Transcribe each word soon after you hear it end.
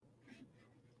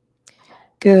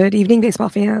Good evening, baseball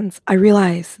fans. I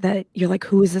realize that you're like,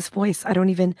 who is this voice? I don't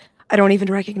even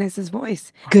recognize this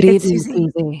voice. Good It's evening,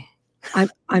 Susie.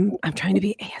 Susie. I'm trying to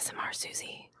be ASMR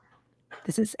Susie.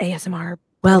 This is ASMR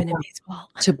Bourbon and Welcome Baseball.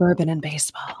 to Bourbon and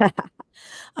Baseball.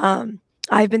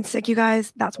 I've been sick, you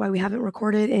guys. That's why we haven't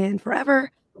recorded in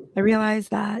forever. I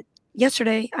realized that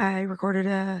yesterday I recorded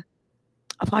a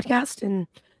podcast and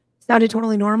sounded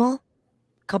totally normal.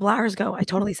 A couple hours ago, I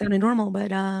totally sounded normal,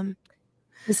 but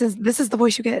this is the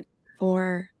voice you get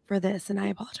for this, and I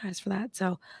apologize for that.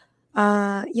 So,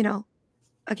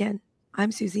 again,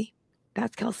 I'm Susie.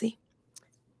 That's Kelsey.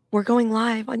 We're going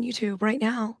live on YouTube right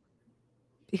now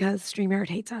because StreamYard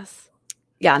hates us.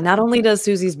 Yeah, not only does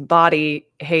Susie's body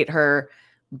hate her,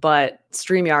 but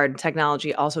StreamYard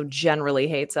technology also generally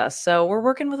hates us. So we're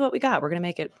working with what we got. We're gonna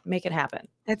make it happen.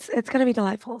 It's gonna be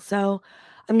delightful. So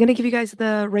I'm gonna give you guys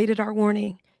the rated R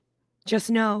warning.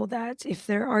 Just know that if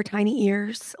there are tiny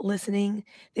ears listening,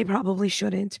 they probably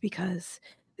shouldn't, because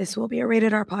this will be a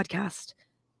rated R podcast,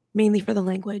 mainly for the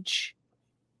language.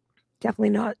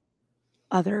 Definitely not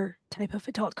other type of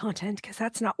adult content, because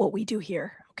that's not what we do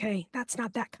here. Okay, that's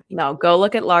not that kind. No, go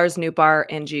look at Lars Newbar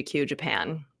in GQ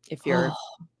Japan if you're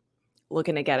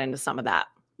looking to get into some of that.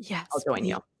 Yes, I'll join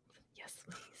you. Yes,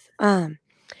 please.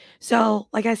 So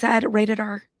like I said, rated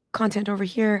R content over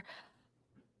here.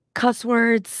 Cuss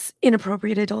words,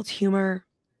 inappropriate adult humor,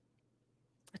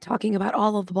 talking about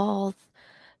all of the balls.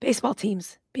 Baseball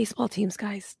teams,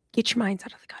 guys, get your minds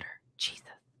out of the gutter. Jesus.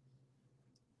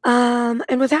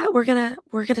 And with that, we're gonna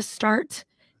start.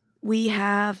 We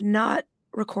have not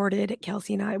recorded,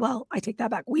 Kelsey and I. Well, I take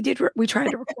that back. We tried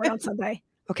to record on Sunday.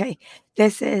 Okay,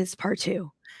 this is part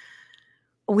 2.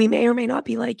 We may or may not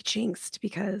be like jinxed,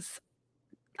 because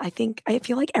I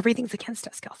feel like everything's against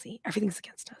us, Kelsey. Everything's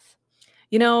against us.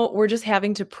 You know, we're just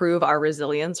having to prove our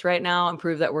resilience right now and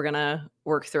prove that we're gonna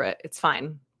work through it. It's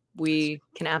fine. We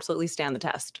can absolutely stand the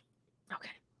test. Okay,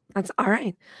 that's all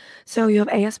right. So you have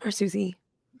ASMR Susie,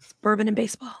 it's Bourbon and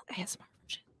Baseball ASMR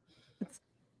version.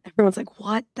 Everyone's like,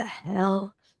 what the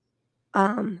hell?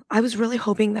 I was really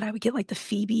hoping that I would get like the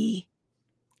Phoebe.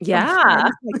 Yeah.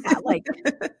 Like that, like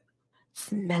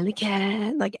smelly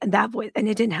cat, like that voice, and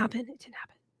it didn't happen.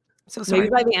 So sorry.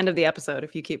 Maybe by the end of the episode,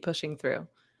 if you keep pushing through.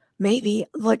 Maybe.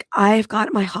 Look, I've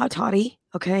got my hot toddy.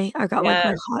 Okay, I've got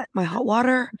like my hot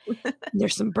water.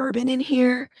 There's some bourbon in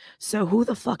here. So who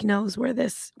the fuck knows where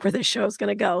this show is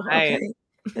gonna go? Right.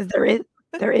 Okay,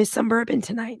 there is some bourbon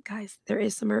tonight, guys. There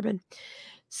is some bourbon.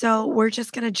 So we're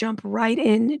just gonna jump right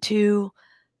into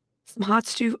some hot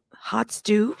stew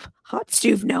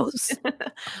nose.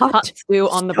 Hot stew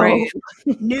on the bone.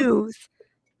 News.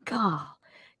 God,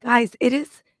 guys, it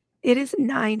is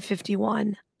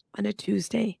 9:51 on a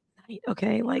Tuesday night.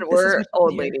 Okay, like we're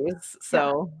old ladies,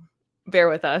 so bear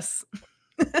with us.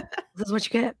 This is what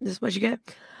you get.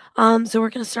 So we're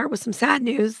gonna start with some sad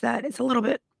news that it's a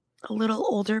little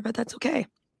older, but that's okay.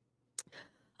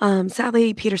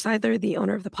 Sadly, Peter Seidler, the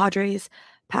owner of the Padres,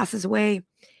 passes away,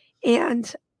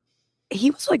 and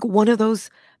he was like one of those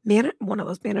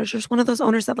managers, one of those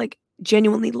owners that like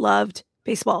genuinely loved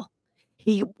baseball.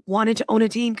 He wanted to own a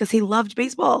team because he loved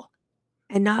baseball,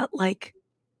 and not like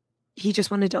he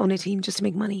just wanted to own a team just to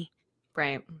make money.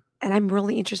 Right. And I'm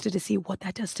really interested to see what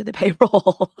that does to the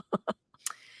payroll.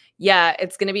 Yeah,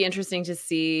 it's going to be interesting to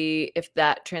see if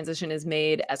that transition is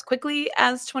made as quickly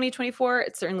as 2024.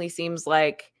 It certainly seems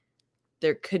like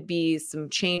there could be some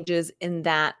changes in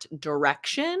that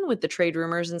direction with the trade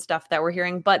rumors and stuff that we're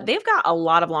hearing, but they've got a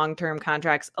lot of long-term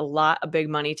contracts, a lot of big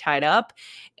money tied up.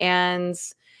 And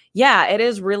yeah, it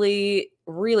is really,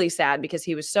 really sad because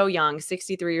he was so young,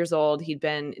 63 years old. He'd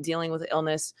been dealing with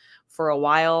illness for a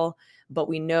while, but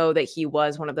we know that he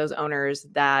was one of those owners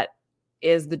that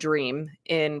is the dream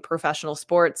in professional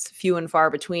sports, few and far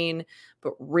between,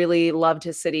 but really loved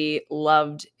his city,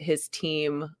 loved his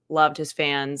team, loved his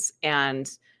fans,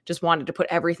 and just wanted to put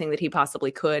everything that he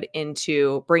possibly could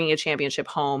into bringing a championship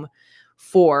home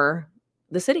for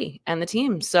the city and the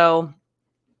team. So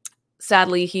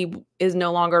sadly, he is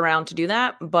no longer around to do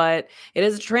that, but it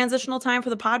is a transitional time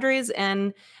for the Padres,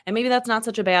 and maybe that's not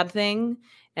such a bad thing.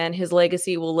 And his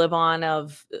legacy will live on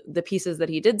of the pieces that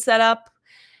he did set up,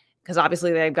 because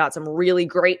obviously they've got some really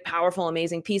great, powerful,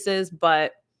 amazing pieces,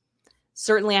 but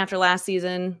certainly after last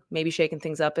season, maybe shaking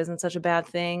things up isn't such a bad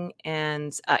thing.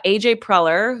 And AJ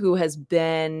Preller, who has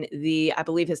been I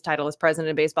believe his title is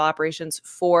president of baseball operations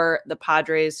for the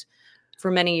Padres for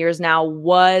many years now,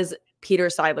 was Peter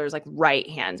Seidler's like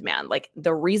right-hand man. Like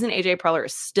the reason AJ Preller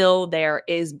is still there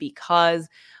is because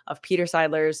of Peter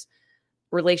Seidler's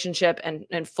relationship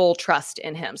and full trust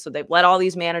in him. So they've let all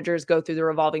these managers go through the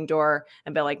revolving door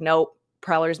and be like, nope,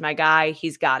 Preller's my guy.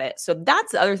 He's got it. So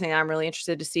that's the other thing I'm really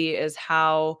interested to see is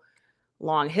how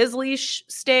long his leash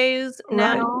stays Right.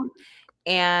 now.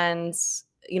 And,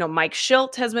 Mike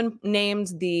Schilt has been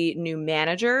named the new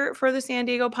manager for the San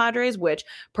Diego Padres, which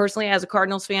personally, as a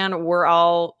Cardinals fan, we're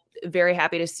all very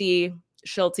happy to see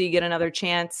Schilte get another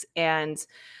chance. And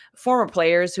former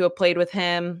players who have played with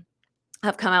him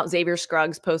have come out. Xavier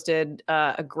Scruggs posted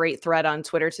a great thread on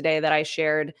Twitter today that I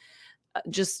shared,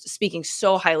 just speaking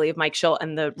so highly of Mike Schilt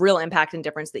and the real impact and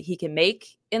difference that he can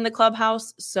make in the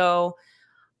clubhouse. So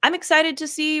I'm excited to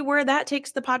see where that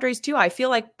takes the Padres too. I feel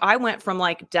like I went from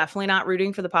like definitely not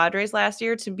rooting for the Padres last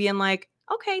year to being like,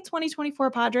 okay, 2024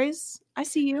 Padres, I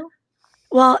see you.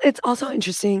 Well, it's also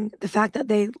interesting the fact that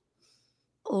they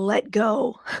let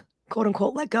go, quote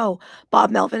unquote, let go Bob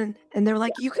Melvin. And they're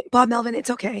like, you can, Bob Melvin, it's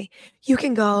okay. You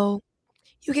can go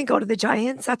to the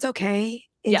Giants. That's okay.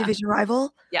 In Yeah. division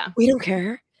rival. Yeah. We don't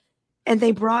care. And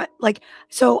they brought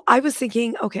so I was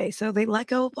thinking, okay, so they let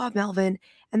go of Bob Melvin,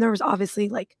 and there was obviously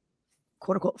like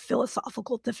quote unquote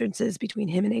philosophical differences between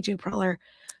him and AJ Preller.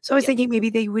 So I was thinking maybe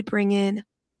they would bring in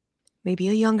maybe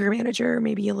a younger manager,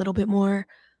 maybe a little bit more.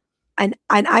 And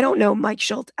I don't know Mike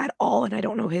Schultz at all, and I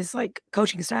don't know his like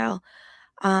coaching style,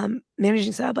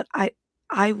 managing style, but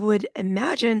I would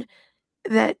imagine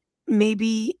that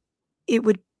maybe it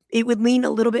would lean a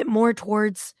little bit more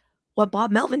towards what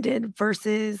Bob Melvin did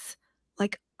versus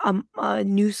like a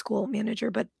new school manager.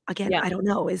 But again, Yeah. I don't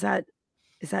know. Is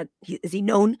he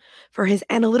known for his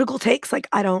analytical takes? Like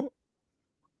I don't.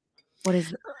 What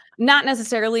is? Not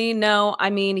necessarily. No,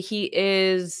 I mean,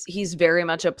 he's very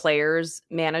much a player's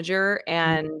manager,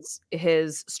 and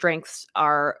his strengths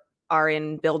are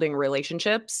in building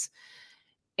relationships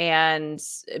and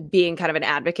being kind of an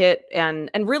advocate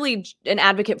and really an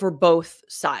advocate for both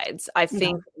sides. I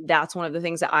think that's one of the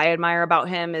things that I admire about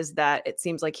him is that it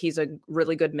seems like he's a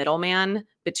really good middleman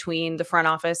between the front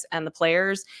office and the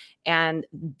players. And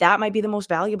that might be the most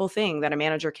valuable thing that a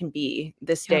manager can be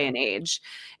this day and age.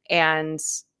 And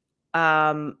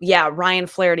Ryan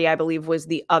Flaherty, I believe, was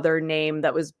the other name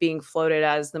that was being floated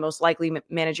as the most likely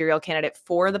managerial candidate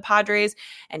for the Padres.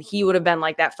 And he would have been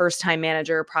like that first time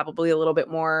manager, probably a little bit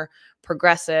more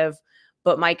progressive.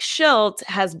 But Mike Schilt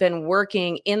has been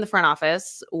working in the front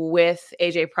office with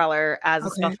AJ Preller as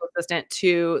a special assistant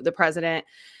to the president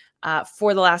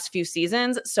for the last few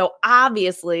seasons. So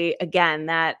obviously, again,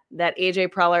 that AJ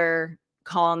Preller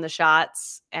calling the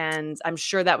shots, and I'm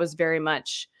sure that was very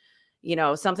much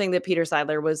something that Peter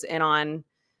Seidler was in on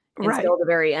until the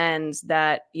very end,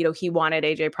 that, he wanted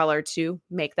AJ Preller to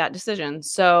make that decision.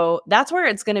 So that's where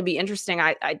it's going to be interesting.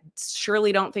 I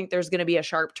surely don't think there's going to be a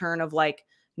sharp turn of like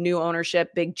new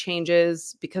ownership, big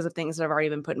changes because of things that have already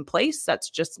been put in place.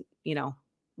 That's just,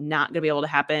 not going to be able to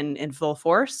happen in full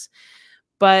force.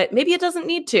 But maybe it doesn't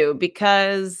need to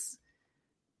because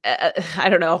I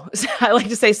don't know. I like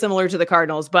to say similar to the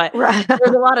Cardinals, but there's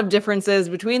a lot of differences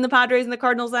between the Padres and the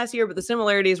Cardinals last year. But the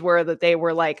similarities were that they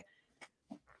were like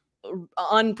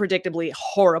unpredictably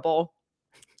horrible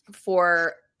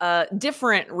for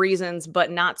different reasons,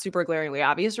 but not super glaringly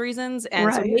obvious reasons.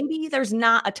 And so maybe there's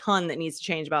not a ton that needs to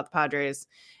change about the Padres,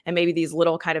 and maybe these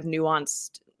little kind of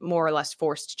nuanced, more or less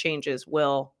forced changes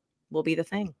will be the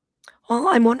thing. Well,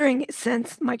 I'm wondering,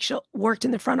 since Mike Schilt worked in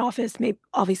the front office, maybe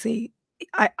obviously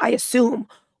I assume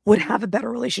would have a better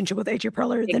relationship with AJ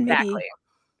Preller than maybe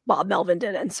Bob Melvin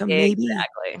did. And so maybe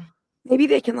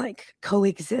they can like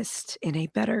coexist in a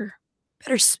better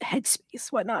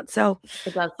headspace, whatnot. So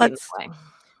it does seem that way.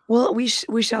 Well, we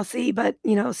shall see. But,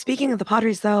 speaking of the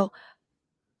Padres, though,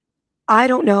 I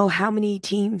don't know how many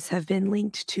teams have been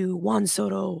linked to Juan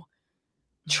Soto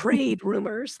trade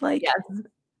rumors. Like,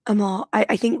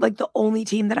 I think like the only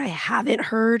team that I haven't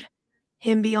heard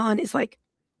him be on is like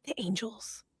the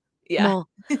Angels. Yeah.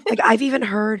 Like I've even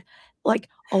heard like,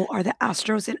 oh, are the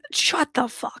Astros in? Shut the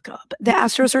fuck up. The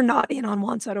Astros are not in on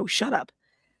Juan Soto. Shut up.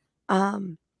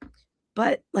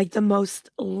 But like the most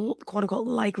quote unquote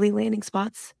likely landing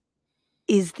spots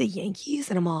is the Yankees,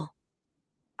 and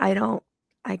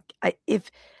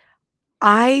if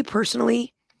I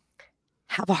personally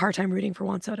have a hard time rooting for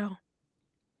Juan Soto.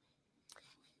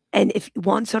 And if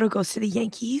Juan Soto goes to the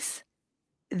Yankees,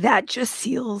 that just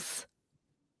seals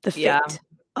the fate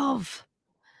of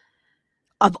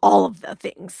all of the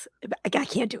things. I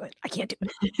can't do it. I can't do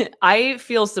it. I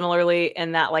feel similarly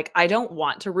in that, like, I don't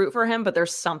want to root for him, but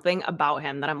there's something about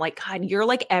him that I'm like, God, you're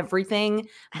like everything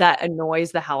that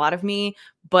annoys the hell out of me.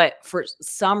 But for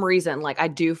some reason, like, I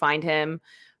do find him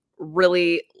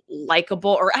really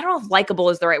likable, or I don't know if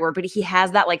likable is the right word, but he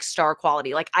has that like star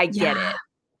quality. Like, I get it.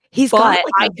 He's got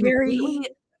like a very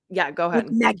go ahead.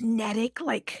 magnetic,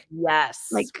 like yes,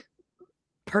 like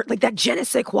like that je ne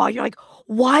sais quoi. You're like,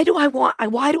 why do I want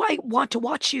to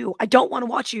watch you? I don't want to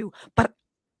watch you, but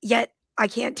yet I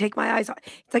can't take my eyes off.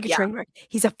 It's like a Yeah. train wreck.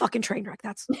 He's a fucking train wreck.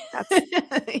 That's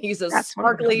He's a that's what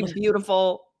I'm going sparkly, with.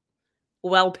 beautiful,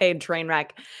 well-paid train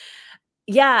wreck.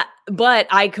 Yeah, but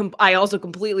I also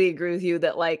completely agree with you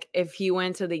that, like, if he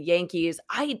went to the Yankees,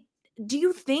 do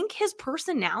you think his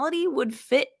personality would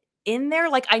fit in there?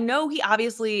 Like, I know he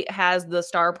obviously has the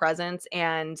star presence,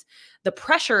 and the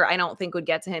pressure I don't think would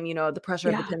get to him, the pressure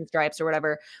of the Yeah, pinstripes or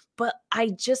whatever, but I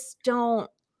just don't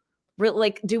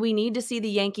like, do we need to see the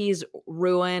Yankees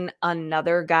ruin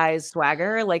another guy's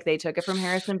swagger? Like, they took it from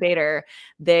Harrison Bader.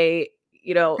 They,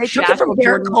 they took it from shackled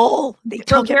Garrett Jordan Cole. They from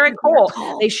took it Garrett from Garrett Cole.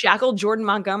 Cole. They shackled Jordan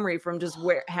Montgomery from just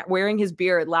wearing his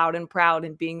beard loud and proud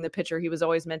and being the pitcher he was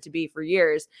always meant to be for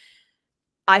years.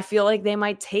 I feel like they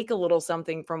might take a little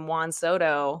something from Juan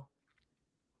Soto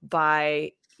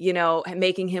by,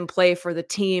 making him play for the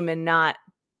team and not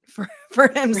for For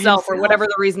himself, or himself. whatever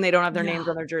the reason they don't have their Yeah. names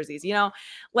on their jerseys.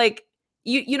 Like,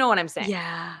 you know what I'm saying.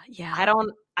 Yeah, I yeah.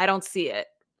 don't I don't see it.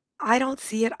 I don't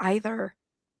see it either.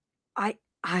 I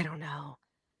I don't know.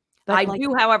 But, I like,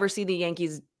 do, however, see the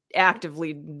Yankees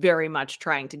actively very much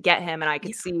trying to get him, and I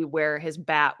could yeah. see where his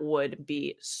bat would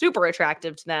be super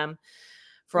attractive to them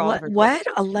for all different sorts What?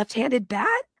 of A reasons. left-handed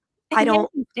bat? I In don't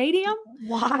Yankee Stadium?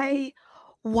 why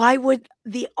why would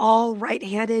the all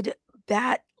right-handed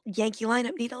bat Yankee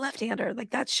lineup need a left-hander? Like,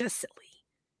 that's just silly.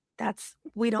 That's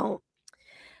we don't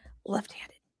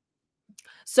left-handed.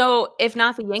 So, if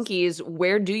not the Yankees,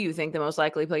 where do you think the most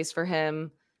likely place for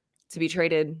him to be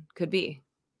traded could be?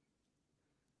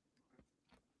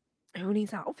 Who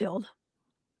needs outfield?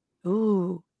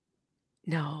 Ooh,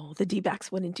 no, the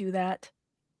D-backs wouldn't do that.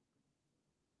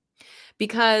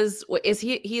 Because is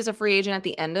he's a free agent at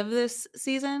the end of this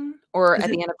season or Is at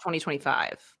it the end of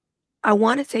 2025? I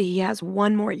wanna say he has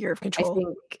 1 more year of I control.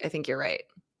 think I think you're right.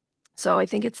 So I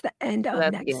think it's the end So of that's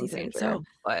a next game season. changer, So,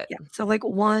 but yeah, so, like,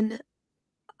 1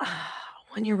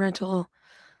 1-year rental,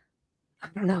 I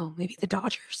don't know, maybe the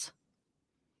Dodgers?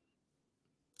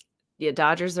 yeah,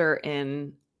 Dodgers are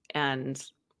in and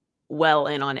well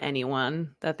in on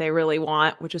anyone that they really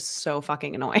want, which is so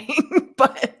fucking annoying.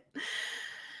 But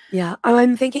Yeah,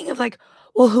 I'm thinking of, like,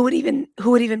 well, who would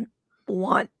even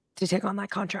want to take on that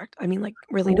contract? I mean, like,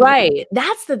 really nobody. right.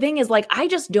 That's the thing, is like, I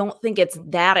just don't think it's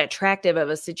that attractive of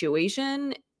a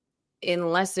situation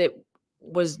unless it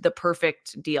was the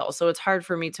perfect deal. So it's hard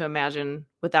for me to imagine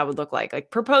what that would look like. Like,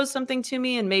 propose something to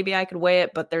me and maybe I could weigh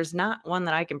it, but there's not one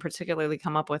that I can particularly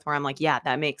come up with where I'm like, yeah,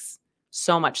 that makes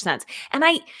so much sense. And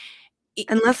I-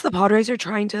 Unless the Padres are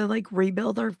trying to, like,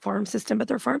 rebuild their farm system, but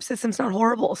their farm system's not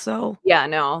horrible, so yeah,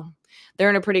 no, they're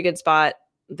in a pretty good spot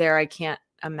there. I can't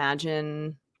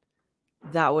imagine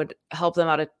that would help them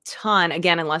out a ton,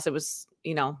 again, unless it was,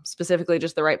 specifically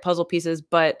just the right puzzle pieces.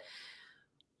 But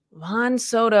Juan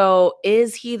Soto,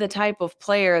 is he the type of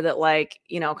player that, like,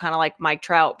 kind of like Mike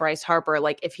Trout, Bryce Harper,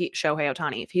 like, if he Shohei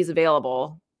Ohtani, if he's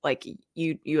available, like,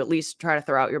 you at least try to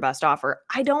throw out your best offer?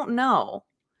 I don't know.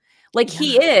 Like,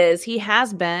 yeah. he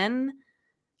has been.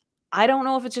 I don't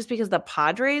know if it's just because the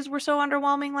Padres were so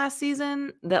underwhelming last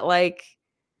season that, like,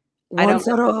 I Juan don't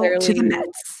Soto to the necessarily.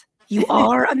 Mets. You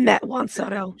are a Met, Juan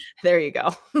Soto. There you go.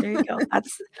 There you go.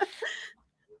 That's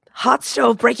hot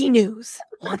stove breaking news.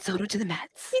 Juan Soto to the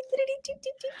Mets.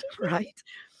 Right?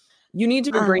 You need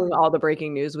to be bringing Um, all the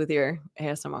breaking news with your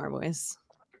ASMR voice.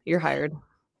 You're hired.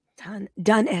 done.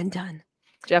 Done and done.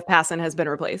 Jeff Passan has been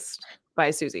replaced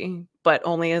by Susie, but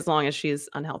only as long as she's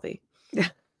unhealthy.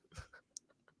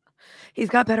 He's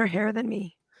got better hair than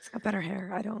me. He's got better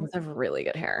hair. I don't He have really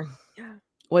good hair. yeah.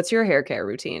 What's your hair care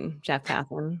routine, Jeff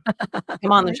Passan?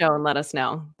 Come on the Right? show and let us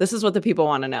know. This is what the people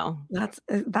want to know. That's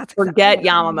exactly Forget what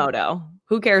I mean. Yamamoto.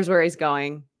 Who cares where he's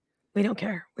going? We don't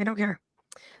care. We don't care.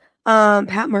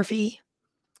 Pat Murphy,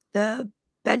 the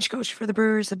bench coach for the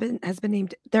Brewers, has been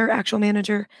named their actual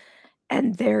manager,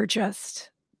 and they're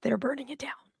burning it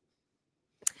down.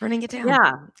 Burning it down.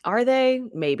 Yeah. Are they?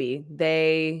 Maybe.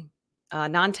 They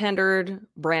non-tendered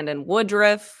Brandon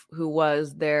Woodruff, who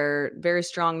was their very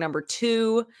strong number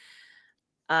 2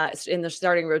 in the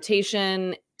starting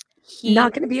rotation.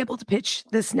 Not gonna be able to pitch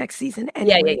this next season Yeah,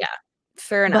 yeah, anyway. yeah.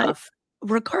 Fair But enough.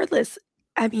 regardless,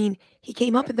 I mean, he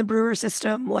came up in the Brewer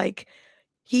system, like,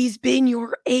 he's been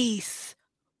your ace.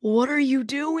 What are you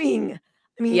doing?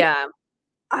 I mean, Yeah.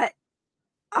 I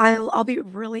I'll be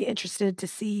really interested to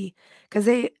see because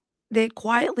they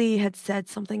quietly had said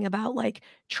something about, like,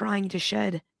 trying to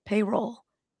shed payroll,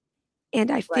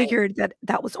 and I Right. figured that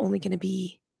that was only gonna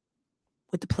be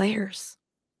with the players.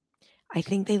 I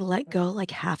think they let go,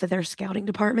 like, half of their scouting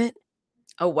department.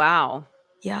 Oh, wow.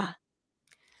 Yeah.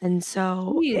 And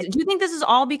so Jeez. Do you think this is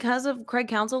all because of Craig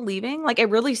Counsell leaving? Like, it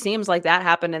really seems like that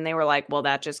happened and they were like, well,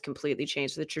 that just completely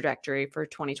changed the trajectory for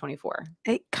 2024.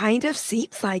 it kind of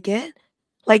seems like it.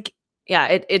 Like, Yeah,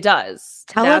 it does.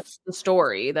 tell That's us the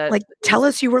story that like, tell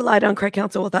is. us you relied on Craig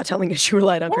Counsell without telling us you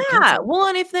relied on Craig Yeah. Counsell. Well,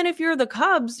 and if you're the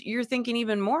Cubs, you're thinking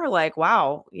even more like,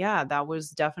 wow, yeah, that was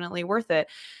definitely worth it.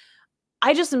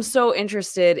 I just am so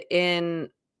interested in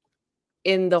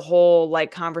the whole like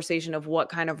conversation of what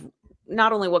kind of,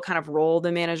 not only what kind of role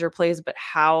the manager plays, but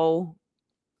how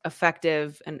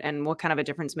effective and what kind of a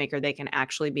difference maker they can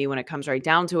actually be when it comes right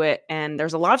down to it. And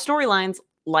there's a lot of storylines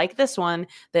like this one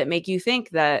that make you think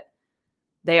that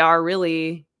they are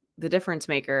really the difference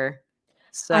maker. I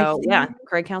So yeah, think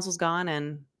Craig Counsell's gone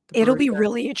and the it'll Brewers be are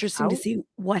really interesting to out. see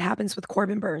what happens with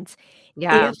Corbin Burns.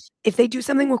 Yeah. If they do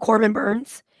something with Corbin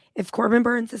Burns, if Corbin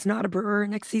Burns is not a Brewer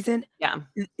next season, Yeah.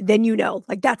 then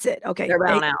like that's it. Okay, They're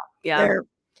bound out. Yeah.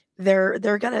 they're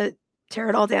they're gonna tear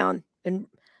it all down and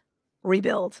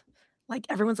rebuild. Like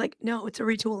everyone's like, no, it's a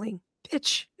retooling.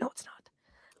 Bitch, no, it's not.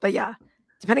 But yeah,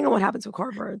 depending on what happens with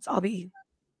Corbin Burns, I'll be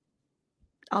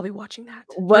watching that.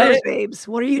 What? Brewers babes,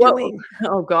 what are you What? doing?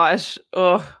 Oh gosh.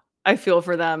 Oh, I feel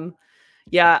for them.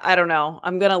 Yeah, I don't know.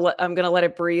 I'm gonna let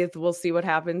it breathe. We'll see what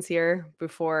happens here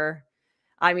before.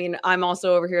 I mean, I'm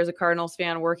also over here as a Cardinals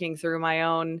fan working through my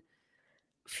own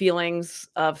feelings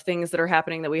of things that are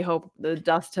happening that we hope the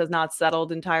dust has not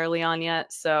settled entirely on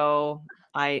yet. So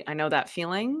I know that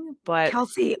feeling, but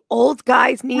Kelsey, old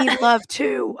guys need love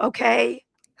too, okay?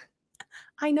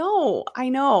 I know, I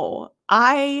know.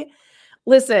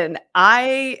 Listen,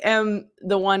 I am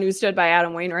the one who stood by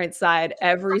Adam Wainwright's side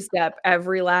every step,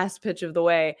 every last pitch of the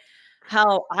way.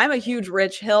 Hell, I'm a huge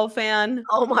Rich Hill fan.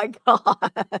 Oh my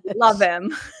Love gosh.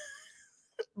 him.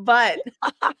 But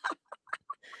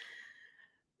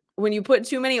when you put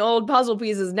too many old puzzle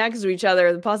pieces next to each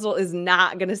other, the puzzle is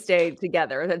not going to stay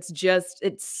together.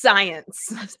 It's science,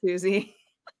 Susie.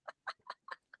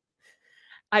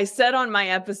 I said on my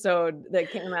episode that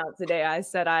came out today, I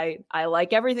said I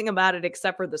like everything about it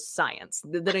except for the science,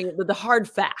 the hard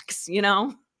facts,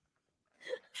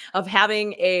 of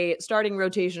having a starting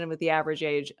rotation with the average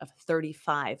age of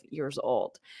 35 years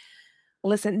old.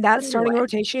 Listen, that Anyway, starting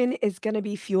rotation is gonna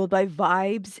be fueled by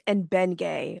vibes and Ben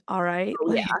Gay, all right? oh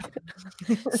Like,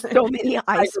 yeah. so many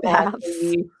ice Tiger ball, baths.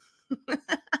 baby.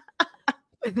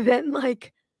 But then,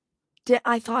 like,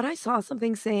 I thought I saw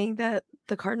something saying that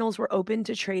the Cardinals were open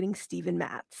to trading Steven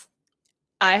Matz.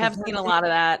 I Is have that seen a right? lot of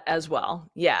that as well.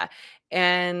 Yeah.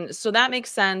 And so that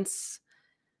makes sense.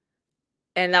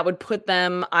 And that would put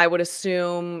them, I would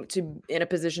assume, to in a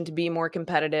position to be more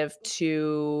competitive,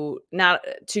 to not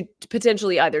to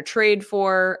potentially either trade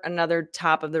for another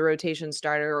top of the rotation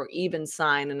starter or even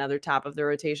sign another top of the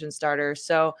rotation starter.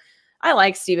 So I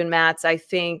like Steven Matz. I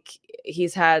think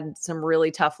he's had some really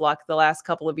tough luck the last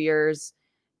couple of years.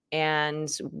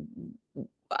 And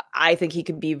I think he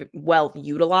could be well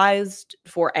utilized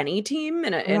for any team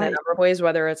in a Right. number of ways,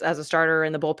 whether it's as a starter or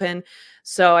in the bullpen.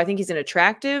 So I think he's an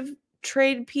attractive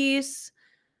trade piece.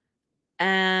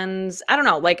 And I don't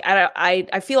know, like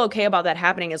I feel okay about that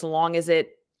happening as long as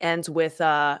it ends with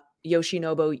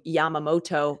Yoshinobu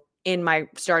Yamamoto in my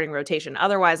starting rotation.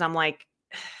 Otherwise, I'm like,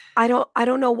 I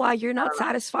don't know why you're I not don't know.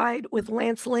 satisfied with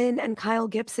Lance Lynn and Kyle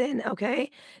Gibson, okay?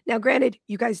 Now, granted,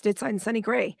 you guys did sign Sonny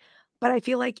Gray, but I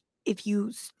feel like if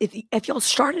y'all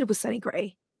started with Sonny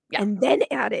Gray Yeah. and then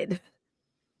added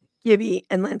Gibby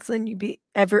and Lance Lynn,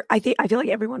 I feel like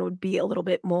everyone would be a little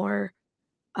bit more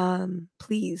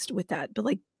pleased with that. But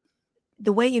like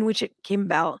the way in which it came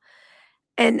about,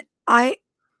 and I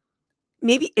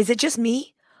maybe is it just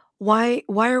me? Why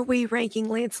are we ranking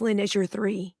Lance Lynn as your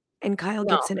 3 and Kyle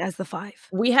No. Gibson as the 5?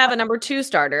 We have a number 2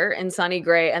 starter in Sonny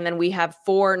Gray, and then we have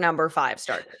 4 number 5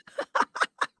 starters.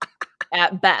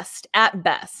 At best, at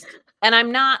best. And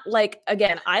I'm not like,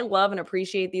 again, I love and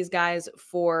appreciate these guys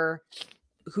for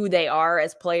who they are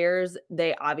as players.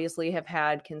 They obviously have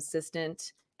had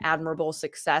consistent, admirable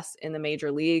success in the major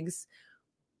leagues.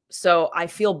 So I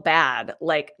feel bad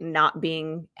like not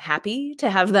being happy to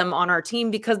have them on our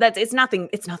team because it's nothing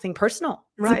personal.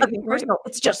 It's Right, nothing right, personal.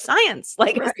 It's just science,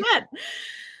 like I right. said.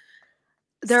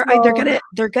 So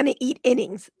They're gonna eat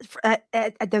innings. At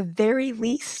the very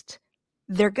least,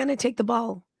 they're gonna take the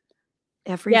ball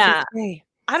every 5th yeah, day.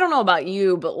 I don't know about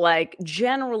you, but like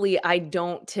generally, I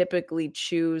don't typically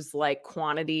choose like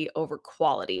quantity over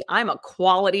quality. I'm a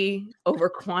quality over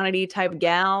quantity type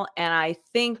gal. And I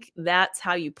think that's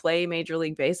how you play Major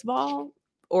League Baseball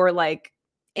or like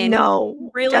anything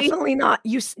No, really. definitely not.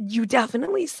 You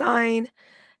definitely sign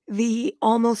the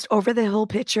almost over the hill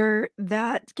pitcher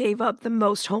that gave up the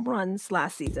most home runs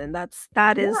last season.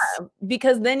 That is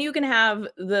Because then you can have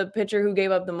the pitcher who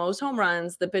gave up the most home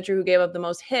runs, the pitcher who gave up the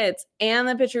most hits, and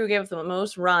the pitcher who gave up the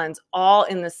most runs all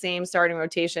in the same starting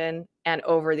rotation and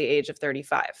over the age of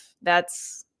 35.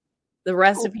 That's the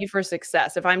recipe for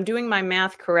success. If I'm doing my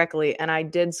math correctly, and I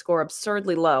did score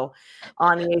absurdly low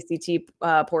on the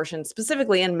ACT portion,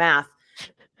 specifically in math,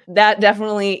 that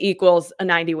definitely equals a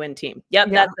 90 win team. Yep,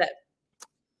 yeah. that's it.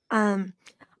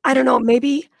 I don't know,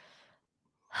 maybe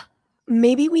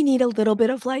we need a little bit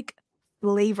of like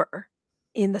flavor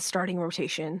in the starting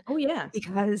rotation Oh, yeah.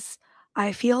 because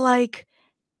I feel like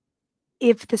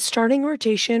if the starting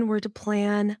rotation were to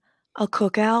plan a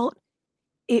cookout,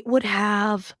 it would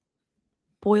have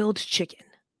boiled chicken.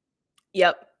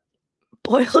 Yep.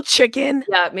 Boiled chicken.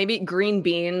 Yeah, maybe green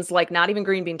beans, like not even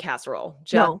green bean casserole,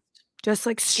 No, just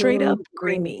like straight up plain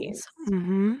green beans.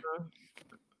 Mhm.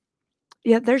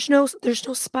 Yeah, there's no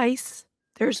spice,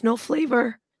 there's no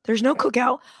flavor, there's no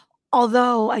cookout.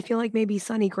 Although I feel like maybe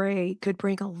Sonny Gray could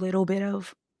bring a little bit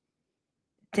of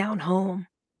down home.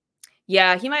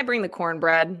 Yeah, he might bring the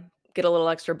cornbread, get a little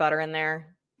extra butter in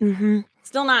there. Mhm.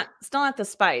 Still not the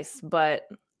spice, but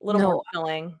a little more No,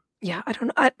 filling. yeah, I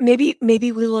don't know. Maybe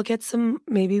we look at some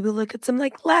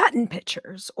like Latin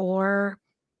pictures or,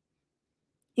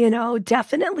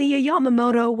 definitely a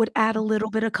Yamamoto would add a little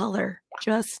bit of color,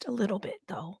 just a little bit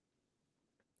though.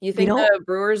 You We think don't the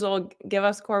Brewers will give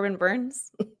us Corbin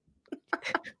Burns?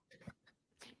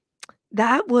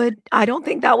 I don't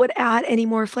think that would add any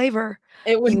more flavor.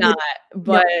 It would You not, would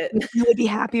No, but you would be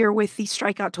happier with the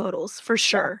strikeout totals for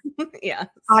sure. yes.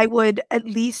 I would at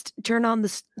least turn on the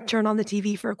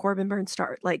TV for a Corbin Burns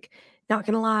start, like, not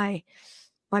gonna lie,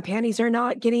 my panties are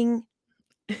not getting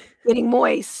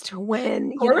moist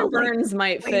when, Corbin like, Burns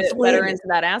might fit Wayne's better Win is into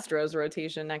that Astros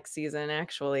rotation next season,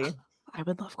 actually. I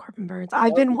would love Corbin Burns. That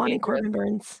I've would been be wanting dangerous. Corbin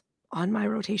Burns on my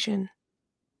rotation.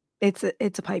 It's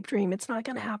a pipe dream, it's not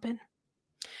gonna happen.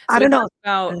 So I we don't know. talked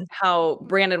about how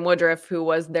Brandon Woodruff, who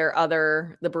was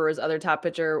the Brewers' other top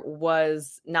pitcher,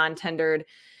 was non-tendered.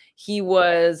 He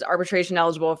was arbitration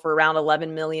eligible for around $11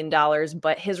 million,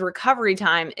 but his recovery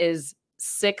time is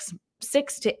six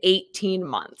to 18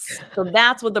 months. So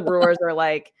that's what the Brewers are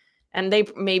like. And they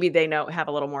know have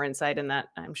a little more insight in that,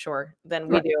 I'm sure, than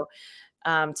we Right. do.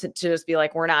 To just be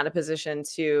like, we're not in a position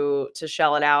to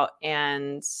shell it out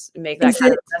and make that Is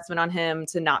kind of it investment on him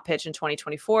to not pitch in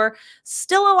 2024.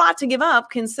 Still a lot to give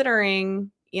up considering,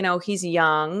 he's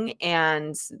young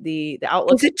and the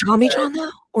outlook is is it Tommy good. John though,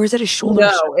 or is it a shoulder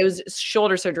No, surgery? it was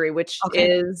shoulder surgery, which Okay,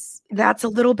 is that's a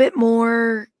little bit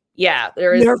more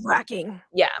there is nerve-wracking.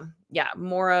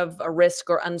 more of a risk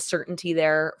or uncertainty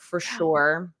there for Yeah,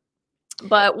 sure.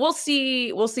 But we'll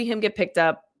see him get picked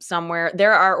up somewhere.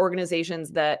 There are organizations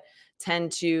that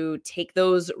tend to take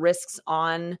those risks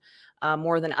on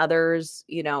more than others.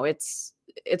 It's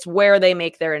where they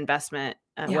make their investment,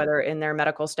 yeah, whether in their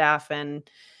medical staff and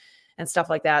stuff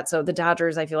like that. So the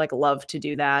Dodgers, I feel like, love to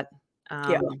do that,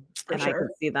 yeah, for and I sure.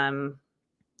 could see them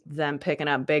picking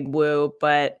up Big Woo,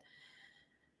 but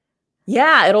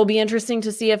yeah, it'll be interesting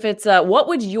to see if it's what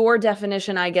would your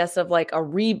definition, I guess, of like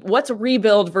what's a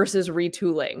rebuild versus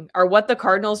retooling? Are what the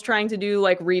Cardinals trying to do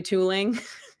like retooling?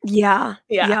 Yeah,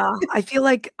 Yeah. yeah, I feel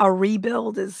like a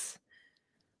rebuild is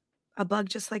a bug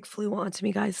just, like, flew onto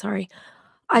me, guys, sorry.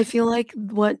 I feel like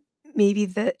what maybe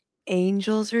the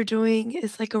Angels are doing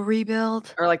is like a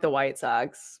rebuild. Or like the White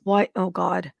Sox. Oh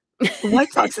god. The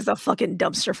White Sox is a fucking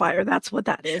dumpster fire, that's what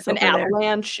that is An over there.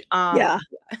 avalanche. Yeah.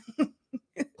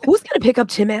 Who's gonna pick up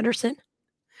Tim Anderson?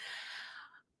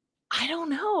 I don't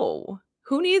know.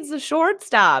 Who needs a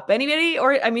shortstop? Anybody?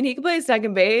 Or I mean, he could play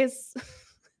second base.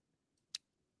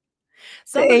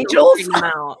 The Somebody's Angels? ordering him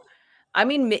out. I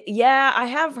mean, yeah, I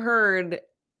have heard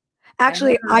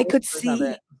Actually, whispers of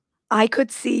it. I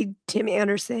could see Tim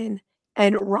Anderson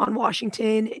and Ron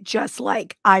Washington just,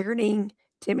 like, ironing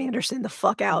Tim Anderson the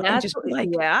fuck out and just be like,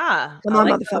 Yeah, "Come I on,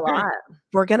 like that a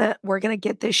motherfucker. lot. We're gonna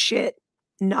get this shit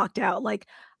knocked out." Like,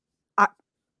 I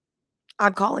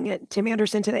I'm calling it. Tim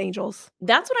Anderson to the Angels.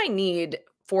 That's what I need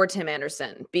for Tim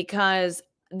Anderson because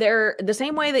they're the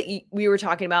same way that we were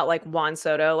talking about like Juan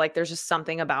Soto, like there's just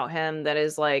something about him that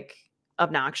is like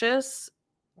obnoxious.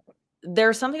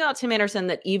 There's something about Tim Anderson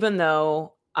that even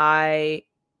though I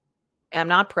am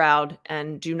not proud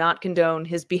and do not condone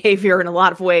his behavior in a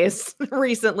lot of ways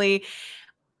recently,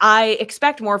 I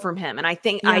expect more from him. And I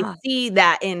think I Yeah, see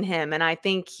that in him. And I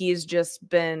think he's just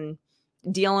been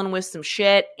dealing with some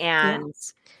shit yeah,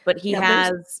 but he yeah,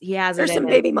 has it there's in some him.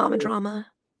 baby mama drama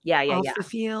Yeah, yeah, off yeah. the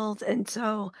field, and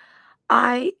so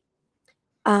I,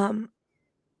 um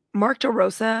Mark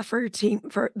DeRosa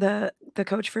for the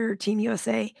coach for Team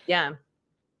USA Yeah.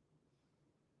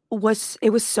 was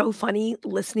so funny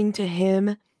listening to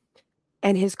him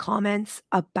and his comments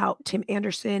about Tim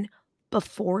Anderson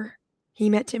before he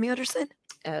met Tim Anderson,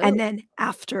 Oh. and then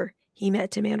after he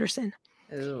met Tim Anderson.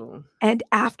 Ooh. And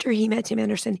after he met Tim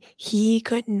Anderson, he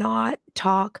could not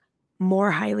talk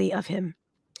more highly of him.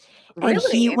 And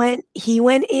Really? he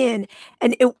went in,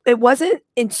 and it wasn't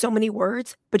in so many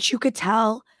words, but you could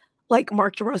tell, like,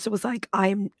 Mark DeRosa was like,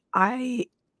 I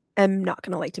am not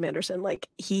gonna like Tim Anderson." Like,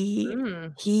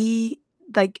 Mm. he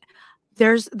like,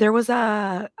 there's there was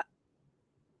a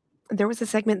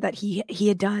segment that he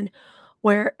had done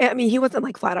where I mean, he wasn't,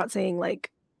 like, flat out saying,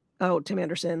 like, "Oh, Tim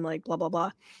Anderson, like, blah, blah,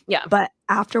 blah." Yeah. But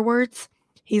afterwards,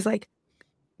 he's like,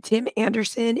 "Tim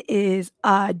Anderson is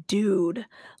a dude."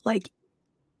 Like,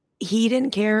 he didn't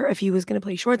care if he was gonna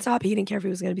play shortstop, he didn't care if he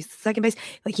was gonna be second base.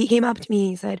 Like, he came up to me and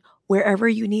he said, "Wherever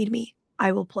you need me,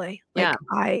 I will play." Yeah.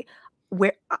 Like,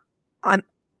 where I'm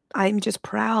I'm just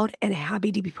proud and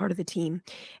happy to be part of the team,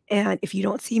 and if you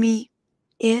don't see me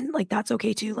in, like, that's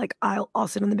okay too, like, I'll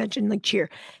sit on the bench and, like, cheer.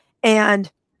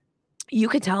 And you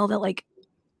could tell that, like,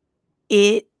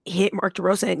 it hit Mark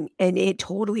DeRosa and it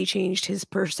totally changed his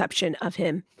perception of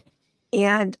him.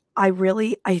 And I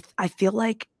really I feel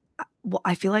like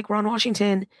I feel like Ron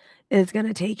Washington is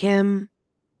gonna take him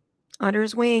under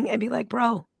his wing and be like,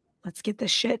 "Bro, let's get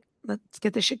this shit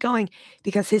going."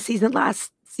 Because his season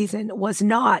last season was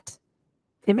not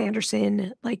Tim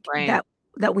Anderson like Right.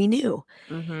 that we knew.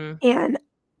 Mhm. And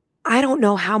I don't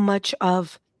know how much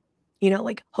of,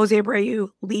 like Jose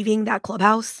Abreu leaving that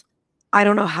clubhouse, I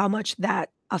don't know how much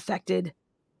that affected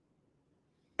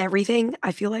everything.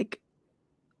 I feel like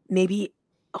maybe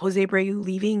Jose Abreu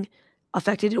leaving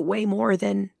affected it way more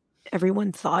than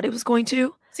everyone thought it was going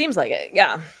to. Seems like it.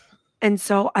 Yeah. And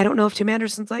so I don't know if Tim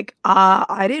Anderson's like,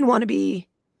 I didn't wanna be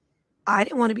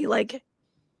like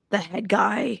the head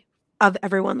guy of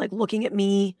everyone, like, looking at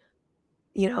me,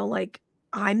 like,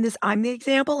 I'm the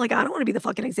example, like, I don't wanna be the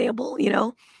fucking example, you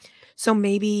know? So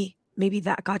maybe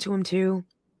that got to him too.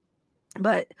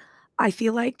 But I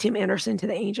feel like Tim Anderson to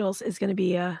the Angels is gonna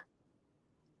be a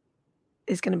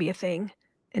thing,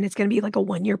 and it's gonna be like a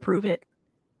one-year prove it.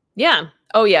 Yeah.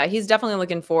 Oh, yeah. He's definitely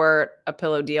looking for a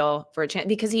pillow deal for a chance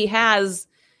because he has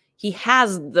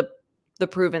the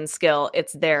proven skill.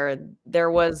 It's there.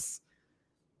 There was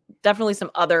definitely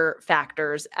some other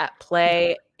factors at Yeah,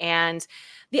 play. And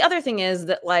the other thing is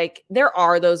that, like, there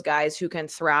are those guys who can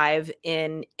thrive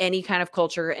in any kind of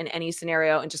culture, in any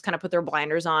scenario, and just kind of put their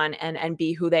blinders on and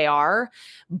be who they are.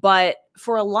 But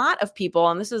for a lot of people,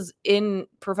 and this is in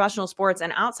professional sports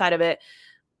and outside of it,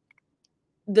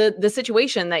 the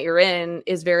situation that you're in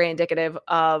is very indicative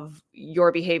of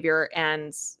your behavior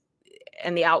and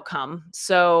the outcome.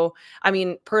 So, I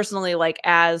mean, personally, like,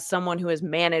 as someone who has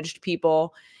managed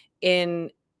people in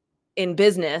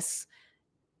business,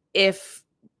 if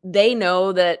they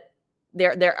know that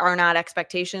there are not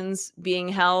expectations being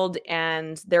held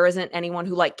and there isn't anyone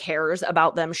who, like, cares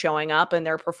about them showing up and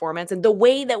their performance and the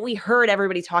way that we heard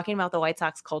everybody talking about the White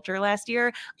Sox culture last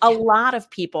year, a yeah, lot of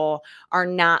people are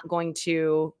not going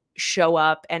to show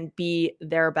up and be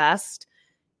their best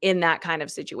in that kind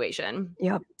of situation,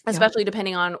 yep, yep, especially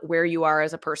depending on where you are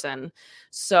as a person.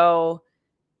 So,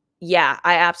 yeah,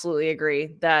 I absolutely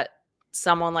agree that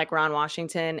someone like Ron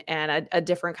Washington and a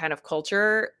different kind of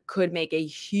culture could make a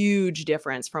huge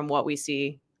difference from what we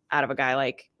see out of a guy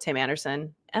like Tim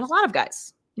Anderson and a lot of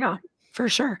guys. yeah, for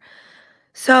sure.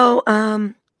 So,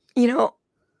 you know,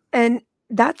 and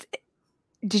that's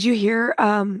did you hear,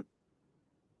 Ron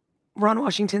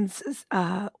Washington's,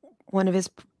 one of his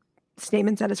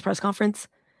statements at his press conference?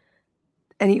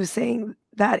 And he was saying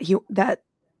that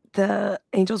the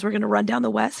Angels were gonna run down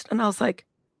the West, and I was like,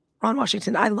 "Ron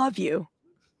Washington, I love you,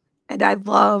 and I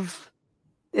love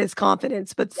his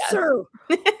confidence, but sir,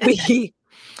 Yes. we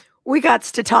we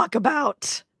gots to talk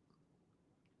about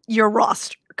your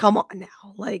roster. Come on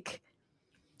now." Like,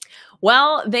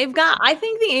 Well, I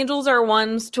think the Angels are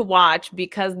ones to watch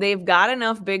because they've got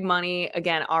enough big money,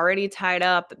 again, already tied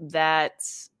up that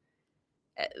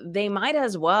they might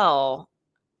as well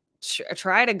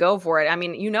try to go for it. I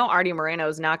mean, Artie Moreno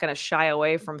is not going to shy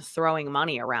away from throwing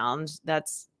money around.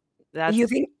 That's do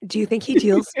you think he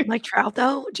deals Mike Trout,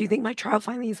 though? Do you think Mike Trout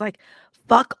finally is like,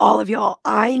 "Fuck all of y'all.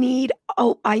 I need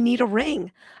a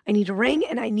ring. I need a ring,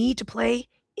 and I need to play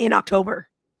in October."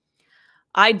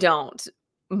 I don't,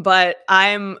 but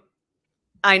I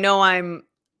know I'm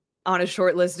on a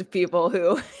short list of people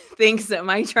who thinks that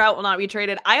Mike Trout will not be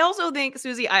traded. I also think,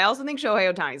 Susie,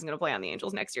 Shohei Ohtani is going to play on the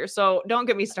Angels next year. So don't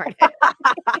get me started.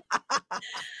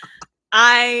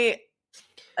 I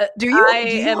Do you? Do I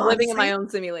you am living in my honestly? own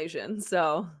simulation,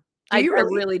 so Do you I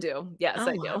really? really do. Yes, Oh,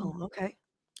 I do. wow, okay.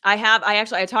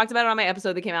 I talked about it on my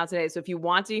episode that came out today, so if you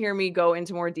want to hear me go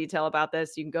into more detail about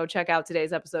this, you can go check out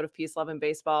today's episode of Peace, Love, and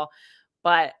Baseball,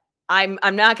 but I'm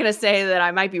not gonna say that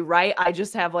I might be right, I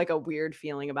just have, like, a weird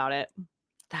feeling about it,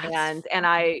 That's and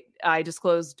okay. I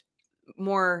disclosed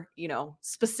more,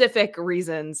 specific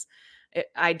reasons.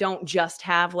 I don't just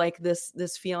have, like,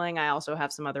 this feeling, I also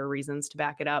have some other reasons to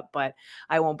back it up, but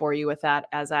I won't bore you with that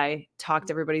as I talked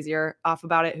everybody's ear off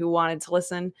about it who wanted to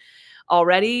listen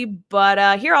already.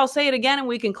 But here, I'll say it again and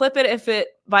we can clip it. If it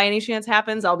by any chance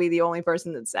happens, I'll be the only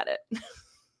person that said it.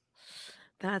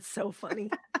 That's so funny.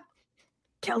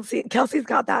 Kelsey's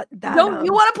got that, Don't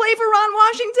you want to play for Ron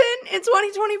Washington in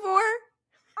 2024?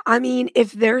 I mean,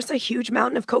 if there's a huge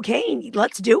mountain of cocaine,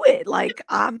 let's do it. Like,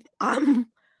 I'm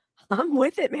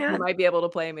with it, You man. might be able to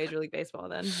play Major League Baseball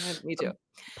then. Me too.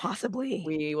 Possibly.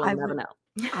 We will I never would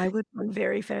know. I would run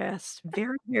very fast,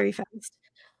 very, very fast.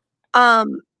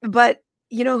 But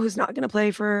you know who's not gonna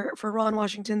play for Ron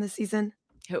Washington this season?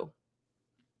 Who?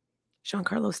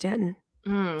 Giancarlo Stanton.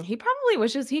 He probably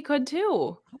wishes he could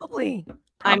too. Probably, I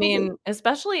probably. mean,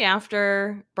 especially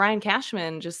after Brian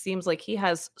Cashman just seems like he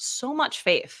has so much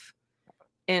faith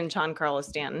in Giancarlo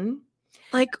Stanton.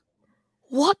 Like,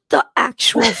 what the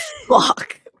actual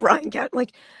fuck, I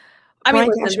mean, Brian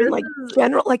listen, Cashman, this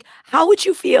like, is how would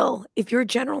you feel if your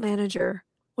general manager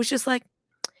was just like,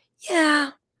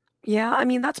 "Yeah, yeah, I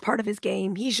mean, that's part of his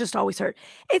game. He's just always hurt."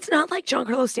 It's not like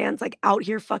Giancarlo Stanton's, like, out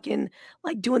here fucking,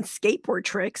 like, doing skateboard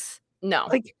tricks. no.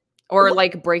 Like, Or, what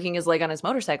like, breaking his leg on his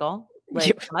motorcycle, like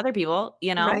Yeah, some other people,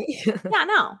 you know? right? Yeah,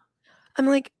 no. I'm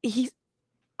like,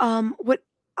 what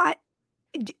I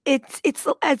it's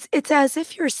as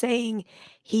if you're saying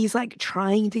he's, like,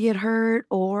 trying to get hurt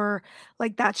or,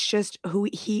 like, that's just who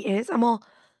he is.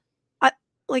 I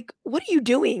like, what are you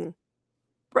doing?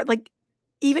 Like,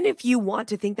 even if you want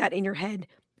to think that in your head,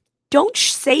 don't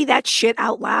say that shit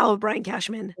out loud, Brian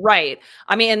Cashman. Right.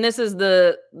 I mean, and this is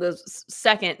the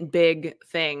second big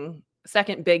thing,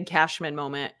 second big Cashman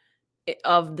moment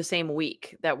of the same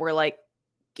week that we're like,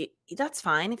 That's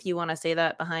fine if you wanna say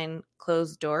that behind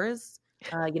closed doors,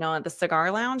 at the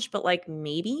cigar lounge, but, like,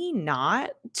 maybe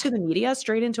not to the media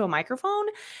straight into a microphone."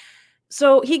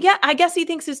 So, I guess he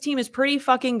thinks his team is pretty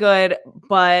fucking good,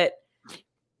 but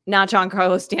not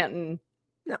Giancarlo Stanton,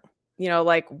 No,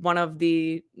 like, one of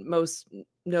the most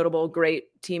notable great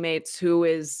teammates who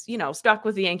is, stuck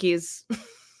with the Yankees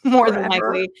more than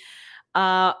forever. likely.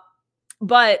 Uh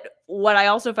but what I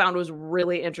also found was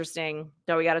really interesting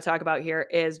that we got to talk about here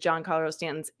is Giancarlo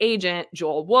Stanton's agent,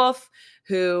 Joel Wolf,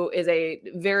 who is a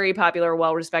very popular,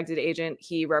 well-respected agent.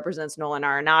 He represents Nolan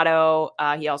Arenado.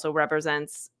 He also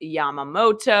represents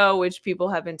Yamamoto, which people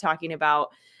have been talking about.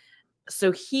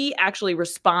 So he actually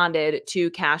responded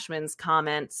to Cashman's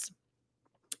comments,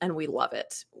 and we love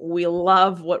it. We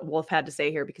love what Wolf had to say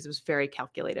here because it was very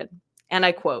calculated. And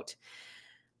I quote,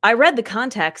 "I read the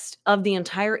context of the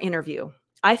entire interview.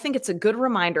 I think it's a good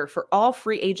reminder for all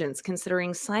free agents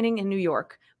considering signing in New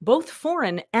York, both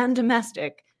foreign and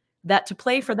domestic, that to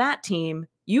play for that team,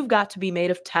 you've got to be made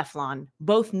of Teflon,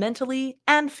 both mentally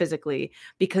and physically,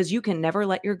 because you can never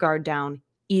let your guard down,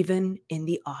 even in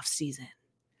the off season."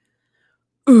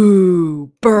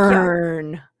 Ooh, Yeah,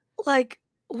 burn. what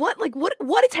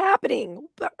is happening?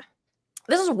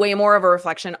 This is way more of a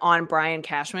reflection on Brian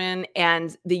Cashman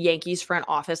and the Yankees front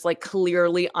office, like,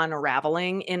 clearly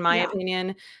unraveling, in my Yeah.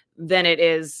 opinion, than it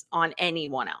is on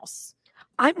anyone else.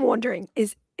 I'm wondering,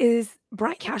 is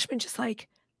Brian Cashman just like,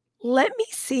 "Let me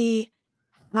see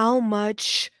how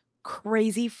much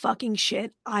crazy fucking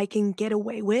shit I can get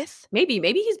away with?" Maybe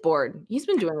he's bored. He's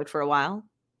been doing it for a while,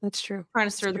 That's true. trying to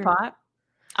That's stir the true. pot.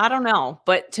 I don't know,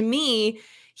 but to me,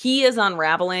 he is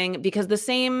unraveling because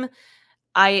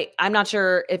I'm not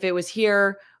sure if it was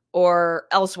here or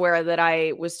elsewhere that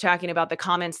I was talking about the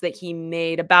comments that he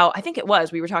made about, I think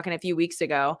we were talking a few weeks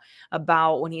ago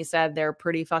about when he said they're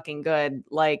pretty fucking good.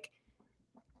 Like,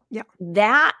 Yeah.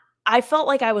 that, I felt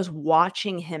like I was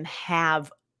watching him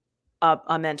have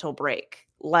a mental break.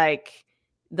 Like,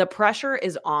 the pressure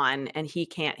is on and he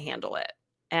can't handle it.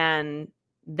 And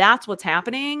that's what's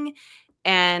happening.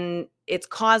 And it's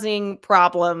causing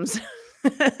problems.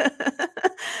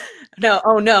 No,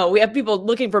 oh no, we have people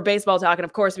looking for baseball talk, and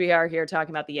of course we are here talking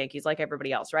about the Yankees like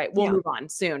everybody else, right? We'll Yeah. move on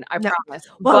soon, I No. promise.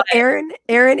 Well, But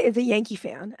Aaron is a Yankee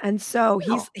fan, and so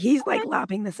no, he's, okay, like,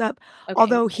 lapping this up, okay,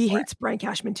 although he hates Brian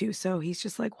Cashman too, so he's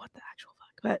just like, "What the actual fuck?"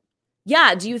 But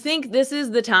yeah. Do you think this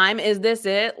is the time? Is this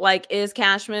it? Like, is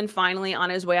Cashman finally on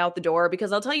his way out the door?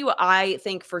 Because I'll tell you what I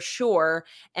think for sure,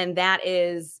 and that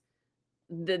is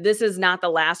this is not the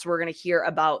last we're going to hear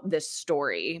about this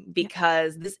story,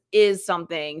 because this is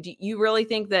something. Do you really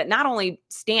think that not only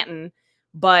Stanton,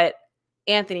 but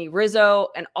Anthony Rizzo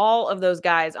and all of those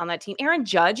guys on that team, Aaron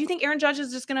Judge, you think Aaron Judge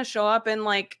is just going to show up and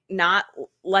like not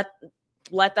let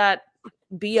that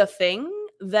be a thing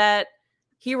that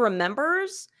he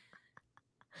remembers?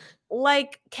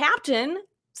 Like, captain,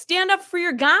 stand up for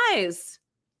your guys.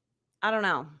 I don't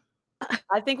know.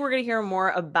 I think we're going to hear more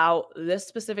about this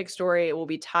specific story. It will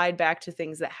be tied back to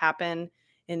things that happen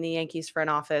in the Yankees front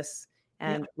office,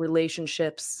 and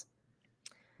relationships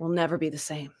will never be the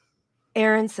same.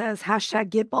 Aaron says,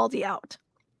 #get Baldy out.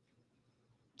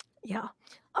 Yeah.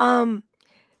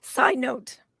 Side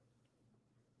note,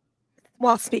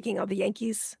 while speaking of the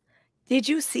Yankees, did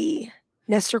you see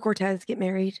Nestor Cortez get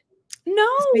married? No.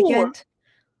 This weekend?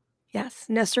 Yes,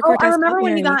 Nestor Cortez. I remember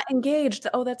when he got engaged.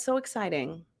 Oh, that's so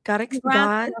exciting. Got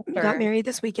married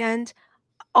this weekend.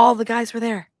 All the guys were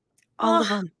there. All of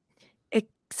them.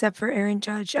 Except for Aaron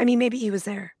Judge. I mean, maybe he was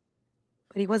there,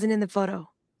 but he wasn't in the photo.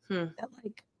 That,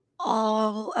 like,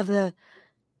 all of the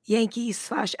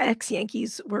Yankees /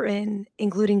 ex-Yankees were in,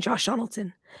 including Josh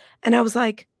Donaldson. And I was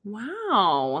like,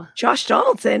 wow. Josh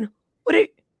Donaldson? What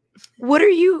are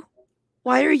you?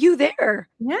 Why are you there?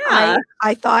 Yeah.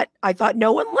 I thought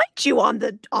no one liked you on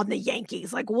the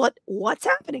Yankees. Like, what's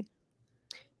happening?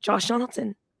 Josh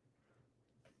Donaldson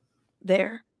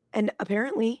there. And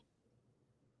apparently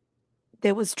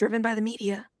that was driven by the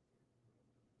media.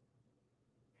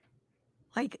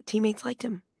 Like, teammates liked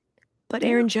him. But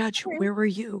Aaron Judge, where were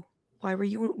you? Why were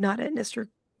you not at Nestor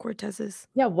Cortez's?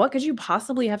 Yeah, what could you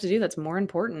possibly have to do that's more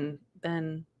important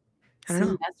than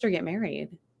seeing Nestor get married?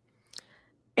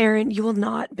 Aaron, you will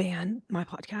not ban my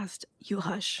podcast. You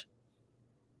hush.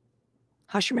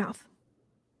 Hush your mouth.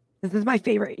 This is my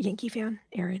favorite Yankee fan,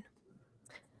 Aaron.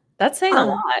 That's saying a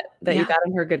lot that you got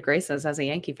in her good graces as a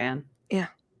Yankee fan. Yeah.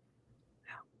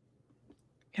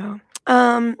 So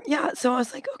I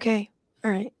was like, okay,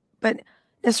 all right. But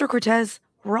Nestor Cortez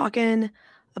rocking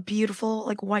a beautiful,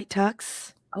 like, white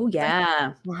tux. Oh,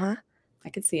 yeah. I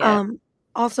could see it.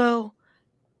 Also,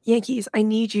 Yankees, I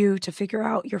need you to figure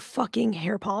out your fucking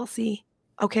hair policy.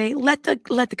 Okay? Let the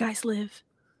guys live.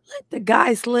 Let the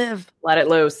guys live. Let it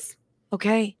loose.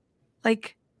 Okay?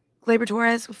 Like Gleyber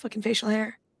Torres with fucking facial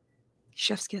hair.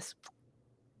 Chef's kiss.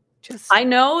 I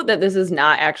know that this is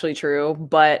not actually true,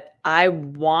 but I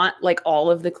want, like, all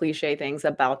of the cliche things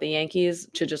about the Yankees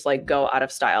to just, like, go out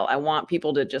of style. I want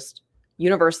people to just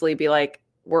universally be like,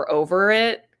 we're over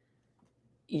it.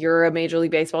 You're a Major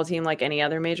League Baseball team like any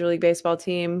other Major League Baseball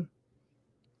team.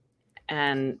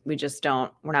 And we're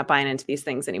not buying into these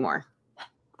things anymore.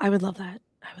 I would love that.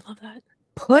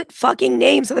 Put fucking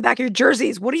names on the back of your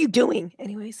jerseys. What are you doing?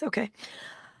 Anyways, okay.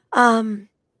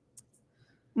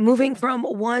 Moving from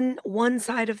one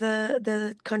side of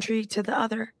the country to the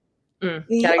other.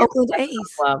 The Oakland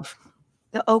A's.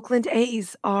 The Oakland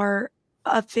A's are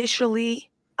officially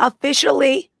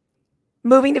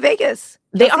moving to Vegas.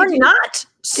 They are not.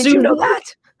 Did you know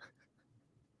that?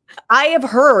 I have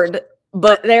heard,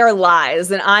 but they are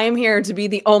lies. And I am here to be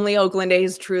the only Oakland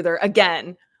A's truther.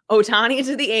 Again, Ohtani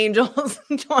to the Angels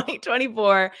in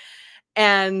 2024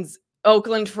 and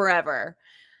Oakland forever.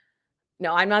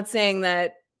 No, I'm not saying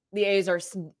that the A's are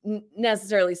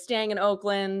necessarily staying in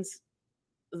Oakland,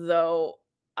 though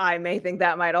I may think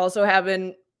that might also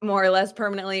happen more or less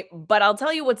permanently. But I'll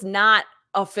tell you what's not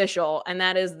official, and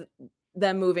that is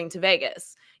them moving to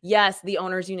Vegas. Yes, the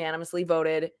owners unanimously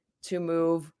voted to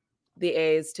move the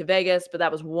A's to Vegas, but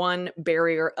that was one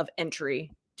barrier of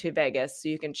entry to Vegas. So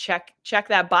you can check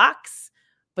that box,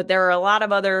 but there are a lot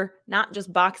of other, not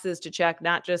just boxes to check,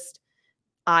 not just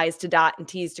I's to dot and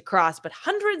T's to cross, but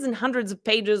hundreds and hundreds of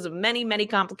pages of many, many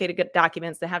complicated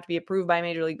documents that have to be approved by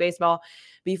Major League Baseball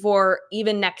before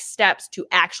even next steps to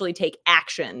actually take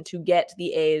action to get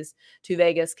the A's to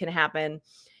Vegas can happen.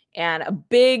 And a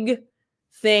big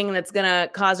thing that's going to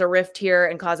cause a rift here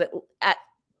and cause it at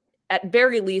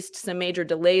very least some major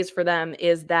delays for them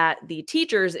is that the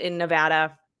teachers in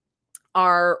Nevada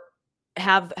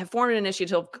have formed an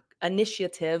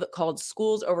initiative called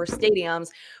Schools Over Stadiums,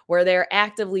 where they're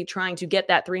actively trying to get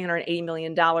that $380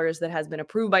 million that has been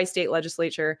approved by state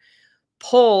legislature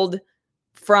pulled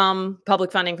from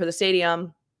public funding for the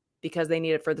stadium because they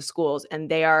need it for the schools. And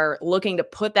they are looking to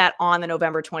put that on the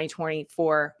November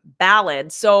 2024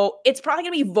 ballot. So it's probably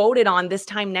going to be voted on this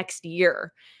time next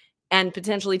year and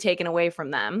potentially taken away from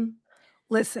them.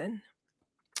 Listen.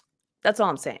 That's all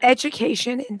I'm saying.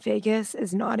 Education in Vegas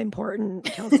is not important,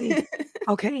 Kelsey.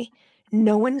 Okay?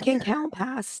 No one can count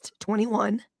past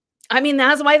 21. I mean,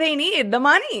 that's why they need the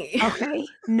money. Okay?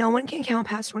 No one can count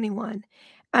past 21.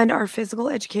 And our physical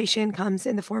education comes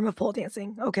in the form of pole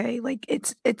dancing, okay? Like,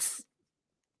 it's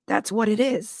that's what it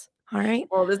is, all right?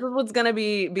 Well, this is what's gonna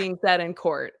be being said in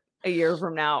court a year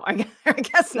from now. I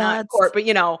guess not court, That's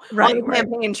but, on right, the right.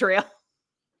 campaign trail.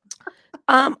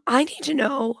 I need to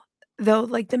know, though,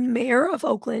 like, the mayor of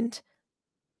Oakland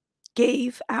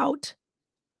gave out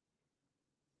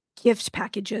gift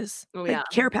packages, Oh, like yeah.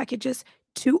 care packages,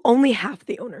 to only half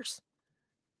the owners.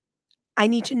 I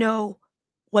need to know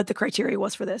what the criteria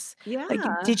was for this. Like,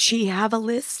 Yeah, did she have a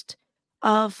list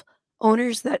of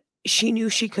owners that she knew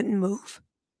she couldn't move?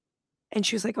 And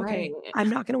she was like, right. "Okay, I'm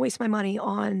not gonna waste my money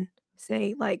on,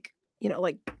 say, like,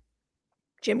 like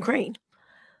Jim Crane."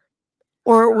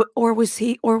 Or was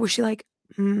she like,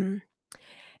 "Hmm,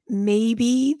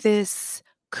 maybe this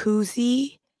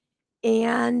koozie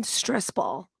and stress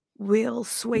ball will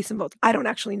sway some votes." I don't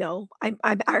actually know.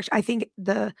 I think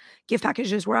the gift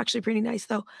packages were actually pretty nice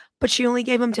though, but she only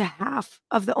gave them to half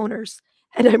of the owners,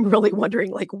 and I'm really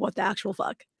wondering, like, what the actual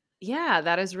fuck? Yeah,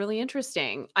 that is really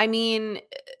interesting. I mean,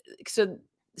 so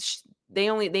sh they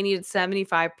needed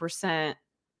 75%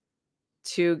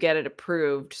 to get it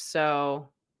approved, so,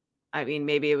 I mean,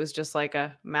 maybe it was just like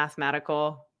a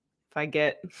mathematical, if I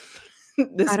get I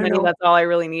this don't many, know. that's all I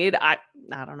really need. I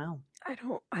don't know. I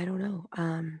don't know.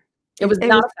 It was It was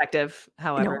not effective,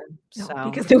 however, no, no, so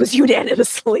because it was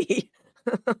unanimously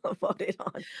voted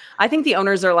on. I think the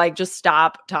owners are like, "Just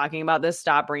stop talking about this,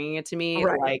 stop bringing it to me,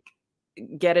 Right, like,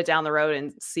 get it down the road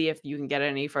and see if you can get it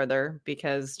any further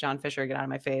because John Fisher, get out of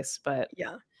my face," but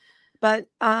yeah. But,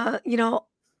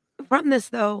 from this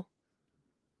though,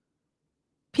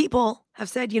 people have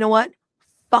said, "You know what?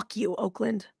 Fuck you,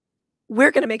 Oakland.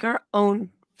 We're gonna make our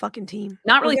own fucking team.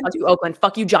 not We're really gonna "Fuck do." you, Oakland,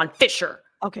 fuck you, John Fisher."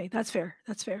 Okay, that's fair.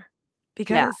 Yeah,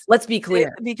 Because let's be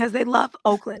clear. they love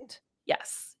Oakland,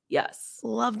 Yes, yes,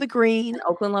 love the green, and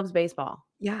Oakland loves baseball.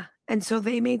 yeah, and so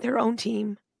they made their own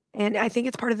team, and I think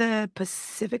it's part of the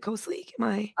Pacific Coast League, am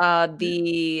I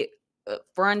The,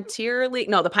 Frontier League,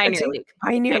 no, the Pioneer League. The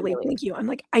Pioneer Pioneer League, League, thank you. I'm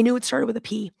like, I knew it started with a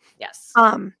P. yes.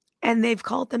 Um, and they've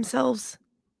called themselves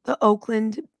the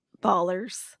Oakland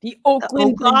Ballers. The The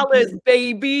Oakland Oakland Ballers, Ballers.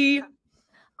 baby.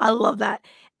 I love that.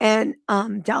 And,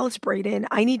 Dallas Braden,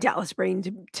 I need Dallas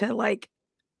Braden to, like,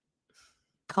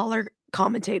 color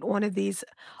commentate one of these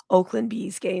Oakland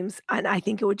Bees games, and I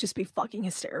think it would just be fucking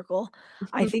hysterical.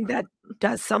 I think that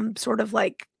does some sort of,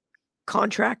 like,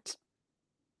 contract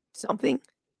something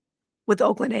with the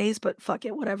Oakland A's, but fuck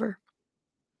it, whatever.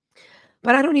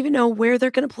 But I don't even know where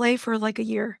they're gonna play for, like, a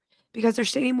year because their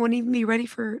stadium wouldn't even be ready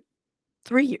for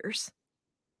 3 years.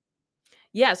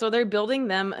 Yeah, so they're building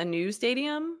them a new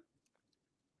stadium,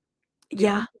 the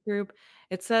Yeah. ownership group.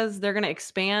 It says they're gonna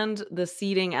expand the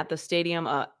seating at the stadium,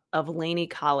 of Laney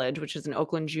College, which is an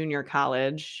Oakland junior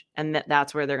college, and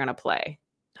that's where they're gonna play.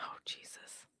 Oh, Jesus.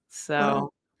 Well,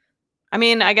 So, I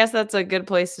mean, I guess that's a good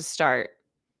place to start.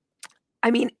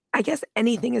 I mean, I guess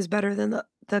anything is better than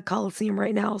the Coliseum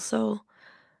right now, so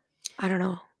I don't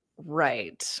know.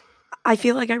 Right. I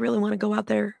feel like I really wanna go out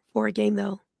there for a game,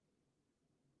 though.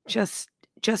 Just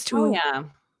just Oh, to yeah.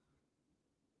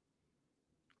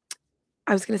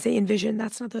 I was gonna say envision,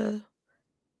 that's not the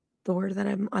word that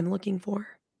I'm looking for.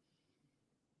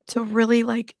 To really,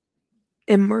 like,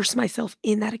 immerse myself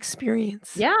in that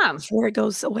experience Yeah. before it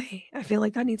goes away. I feel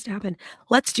like that needs to happen.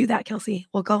 Let's do that, Kelsey.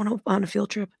 We'll go on a field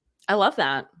trip. I love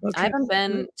that. Road trip.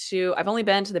 Let's do it. I've only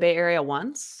been to the Bay Area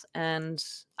once, and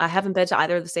I haven't been to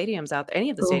either of the stadiums out there, any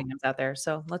of the Ooh, stadiums out there,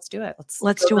 so let's do it. Let's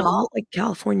let's go to do a them whole, all. like,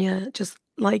 California, just,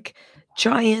 like,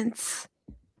 Giants.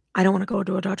 I don't wanna go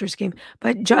to a Dodgers game,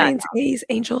 but Yeah, Giants, A's,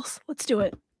 Angels. Let's do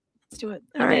it. Let's do it.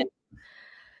 I'm in. Alright.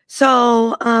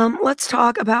 So, let's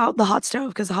talk about the hot stove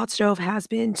because the hot stove has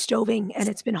been stoving and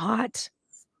it's been hot.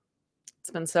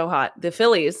 It's been so hot. The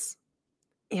Phillies,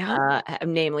 Yeah.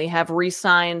 namely, have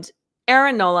re-signed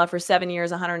Aaron Nola for 7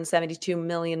 years, $172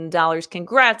 million.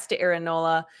 Congrats to Aaron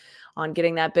Nola on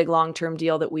getting that big long-term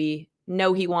deal that we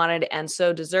know he wanted and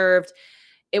so deserved.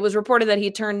 It was reported that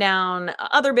he turned down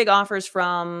other big offers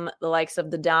from the likes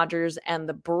of the Dodgers and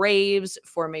the Braves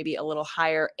for maybe a little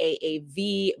higher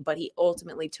AAV, but he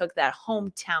ultimately took that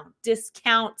hometown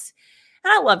discount.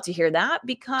 And I love to hear that Yeah.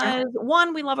 because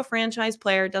one, we love a franchise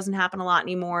player. It doesn't happen a lot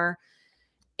anymore.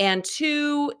 And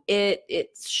two, it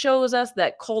shows us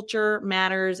that culture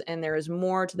matters and there is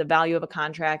more to the value of a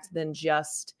contract than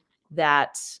just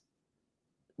that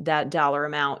dollar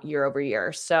amount year over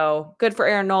year. So good for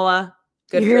Aaron Nola.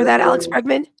 You Good for hear the that, Alex Phillies.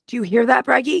 Bregman? Do you hear that,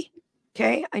 Breggy?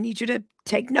 Okay, I need you to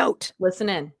take note. Listen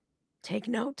in. Take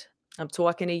note. I'm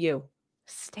talking to you.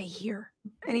 Stay here.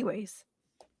 Anyways,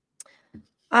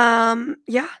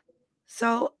 yeah.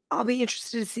 So I'll be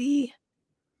interested to see,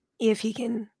 if he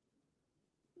can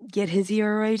get his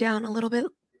ERA down a little bit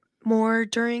more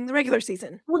during the regular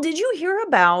season. Well, did you hear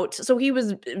about so he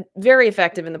was very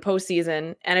effective in the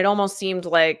postseason, and it almost seemed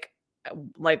like,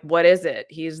 what is it?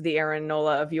 He's the Aaron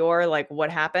Nola of yore, like, what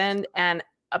happened? And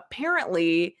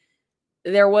apparently,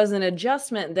 there was an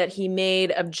adjustment that he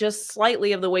made of just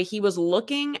slightly of the way he was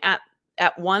looking at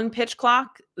one pitch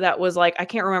clock that was like I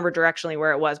can't remember directionally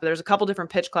where it was, but there's a couple different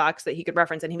pitch clocks that he could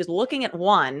reference, and he was looking at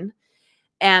one,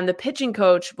 and the pitching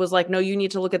coach was like, "No, you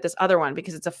need to look at this other one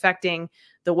because it's affecting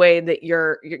the way that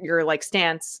your like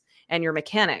stance and your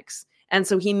mechanics." And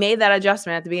so he made that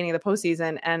adjustment at the beginning of the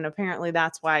postseason, and apparently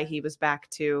that's why he was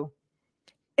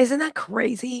Isn't that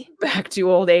crazy? back to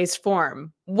old A's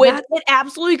form. Which That it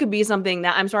absolutely could be something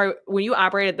that I'm sorry, when you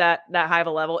operate at that high of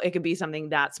a level, it could be something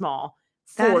that small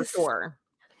that for is sure.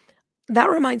 that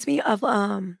reminds me of,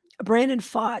 Brandon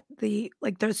Pfaadt, the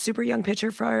super young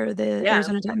pitcher for the Yeah.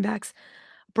 Arizona Diamondbacks.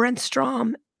 Brent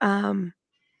Strom, kind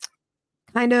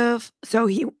of so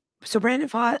Brandon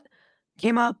Pfaadt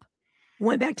came up,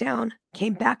 went back down,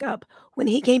 came back up. When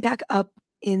he came back up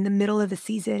in the middle of the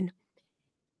season,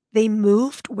 they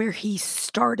moved where he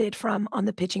started from on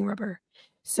the pitching rubber.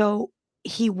 So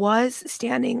he was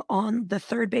standing on the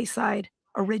third base side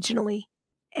originally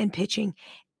and pitching,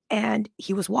 and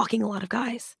he was walking a lot of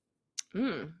guys.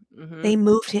 Mhm. They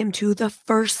moved him to the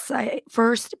first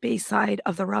base side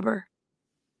of the rubber,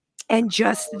 and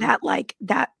just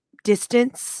that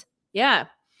distance, Yeah.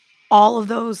 all of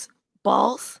those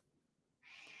balls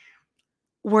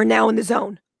were now in the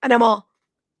zone, and I'm all,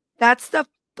 "That's the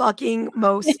fucking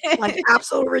most,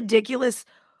 absolute ridiculous,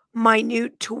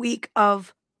 minute tweak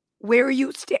of where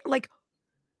you stand." Like,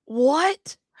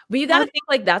 what? But you gotta What? think,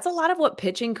 like, that's a lot of what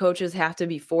pitching coaches have to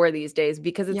be for these days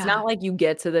because it's Yeah, not like you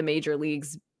get to the major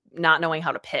leagues not knowing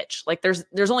how to pitch. Like, there's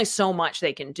only so much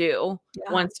they can do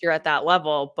yeah, once you're at that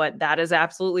level, but that is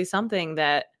absolutely something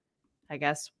that I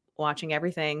guess watching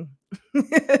everything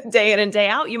day in and day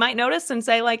out, you might notice and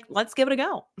say, like, "Let's give it a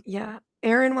go." yeah.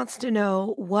 Aaron wants to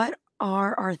know, what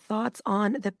are our thoughts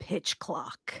on the pitch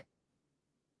clock?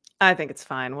 I think it's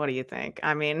fine. What do you think?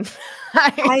 I mean,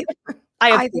 I I I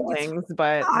have I think it's feelings,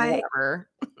 but I whatever.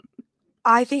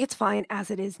 I think it's fine as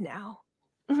it is now.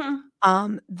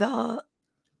 Mhm. The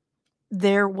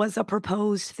There was a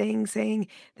proposed thing saying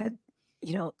that,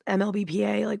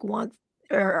 MLBPA, like, wants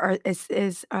or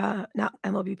not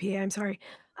MLBPA, I'm sorry,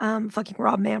 fucking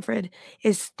Rob Manfred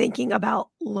is thinking about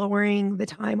lowering the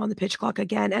time on the pitch clock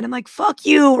again, and I'm like, "Fuck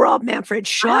you, Rob Manfred, I don't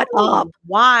shut up." know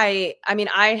why. I mean,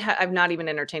 I've not even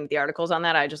entertained the articles on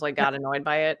that. I just, like, Yep, got annoyed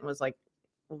by it and was like,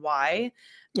 "Why?"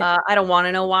 yep, I don't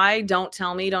wanna know why. Don't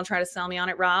tell me. Don't try to sell me on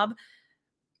it, Rob.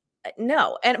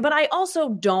 No, but I also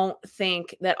don't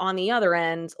think that on the other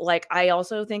end, like, I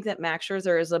also think that Max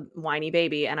Scherzer is a whiny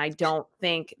baby, and I don't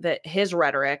think that his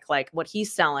rhetoric, like, what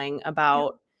he's selling yep,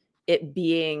 about it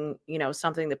being,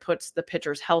 something that puts the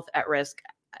pitcher's health at risk,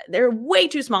 they're way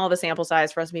too small of a sample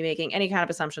size for us to be making any kind of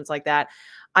assumptions like that.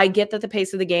 I get that the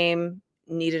pace of the game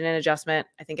needed an adjustment.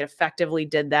 I think it effectively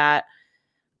did that.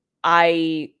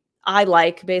 I I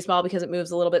like baseball because it moves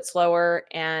a little bit slower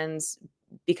and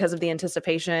because of the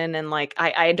anticipation and like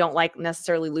I don't like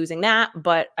necessarily losing that,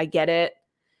 but I get it.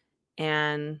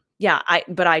 And yeah,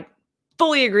 I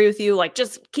fully agree with you. Like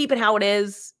just keep it how it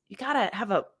is. You gotta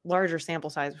have a larger sample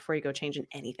size before you go changing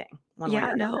anything one way or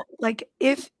yeah, another. no, like,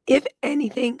 if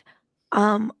anything,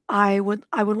 I would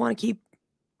wanna keep,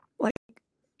 like,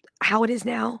 how it is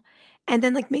now, and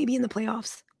then, like, maybe in the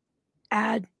playoffs,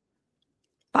 add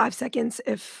 5 seconds,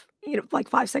 if,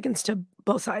 5 seconds to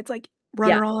both sides, like, Yeah.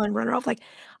 runner on, runner off, like,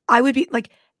 I would be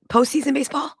like, postseason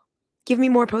baseball? Give me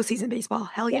more postseason baseball,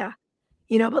 hell Yeah.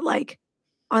 yeah, but, like,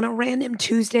 on a random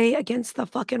Tuesday against the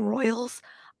fucking Royals,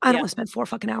 I don't Yeah. wanna spend 4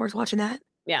 fucking hours watching that.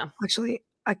 Yeah. Actually,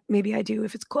 maybe I do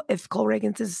if Cole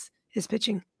Ragans is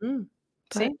pitching, Mm.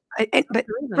 but See? but That's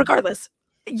the reason. regardless,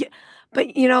 yeah, but,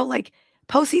 like,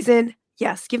 postseason,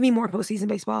 yes, give me more postseason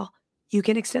baseball. You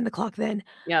can extend the clock then,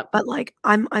 Yep. but, like,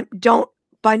 I'm don't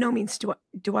by no means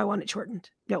do I want it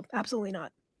shortened. No, absolutely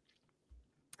not.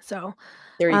 So,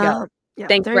 There you go. uh, yeah,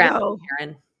 Thanks there for you asking, go.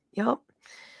 Karen. Yep.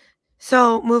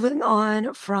 So, moving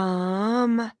on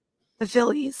from the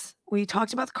Phillies, we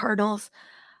talked about the Cardinals.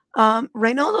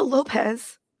 Reynaldo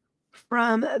Lopez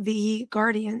from the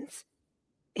Guardians,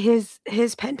 his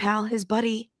pen pal, his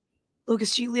buddy,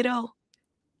 Lucas Giolito,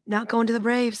 not going to the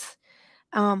Braves.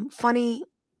 Funny,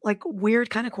 like, weird,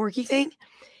 kinda quirky thing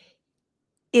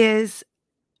is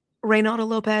Reynaldo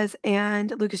Lopez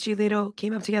and Lucas Giolito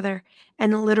came up together,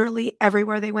 and literally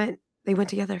everywhere they went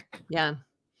together. Yeah.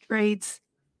 Trades,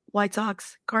 White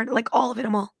Sox, Card like, all of it,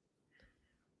 'em all.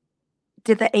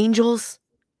 Did the Angels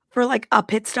for like a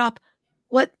pit stop.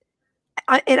 What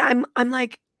I'm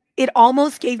like, it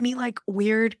almost gave me like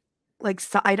weird, like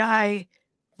side eye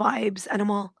vibes. And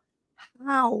I'm all,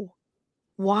 how?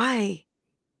 Why?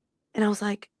 And I was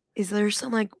like, is there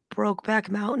some like Brokeback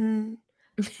Mountain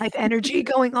type energy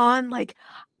going on? Like,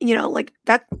 like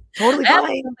that's totally That's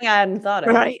fine. something I hadn't thought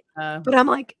of. Right. But I'm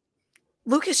like,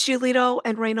 Lucas Giolito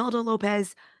and Reynaldo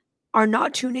Lopez are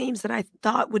not two names that I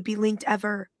thought would be linked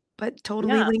ever, but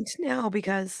totally Yeah. linked now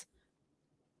because,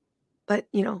 but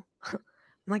I'm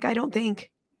like, I don't think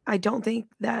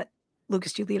that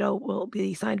Lucas Giolito will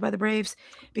be signed by the Braves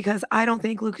because I don't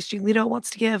think Lucas Giolito wants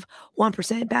to give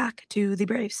 1% back to the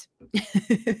Braves.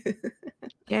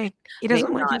 Okay? He Maybe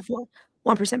doesn't want to not. give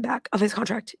 1% back of his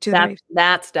contract to the Braves.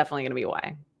 That's definitely gonna be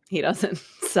why he doesn't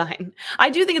sign. I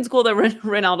do think it's cool that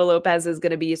Reynaldo Lopez is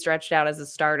gonna be stretched out as a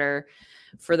starter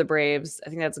for the Braves. I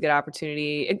think that's a good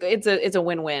opportunity. It's a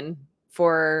win-win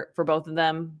for both of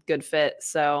them. Good fit.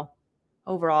 So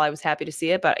overall, I was happy to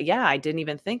see it. But yeah, I didn't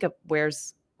even think of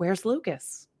where's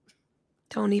Lucas.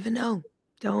 Don't even know.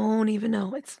 Don't even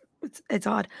know. It's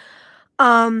odd.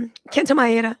 Kenta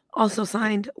Maeda also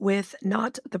signed with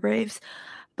not the Braves,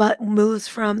 but moves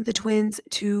from the Twins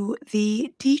to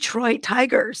the Detroit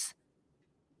Tigers.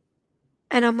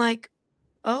 And I'm like,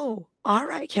 "Oh, all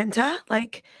right, Kenta."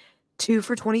 Like 2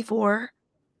 for 24.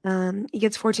 He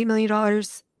gets $14 million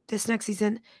this next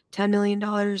season, $10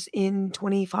 million in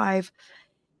 25.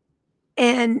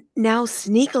 And now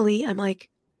sneakily, I'm like,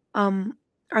 um,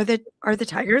 are the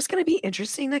Tigers gonna be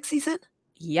interesting next season?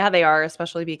 Yeah, they are,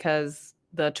 especially because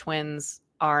the Twins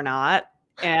are not,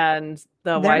 and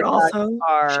the They're White Sox also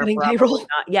are shedding probably payroll.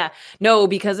 not. Yeah. No,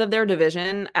 because of their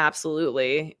division,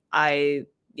 absolutely. I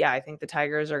think the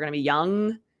Tigers are gonna be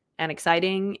young and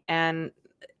exciting, and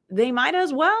they might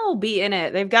as well be in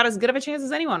it. They've got as good of a chance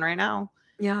as anyone right now.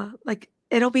 Yeah, like,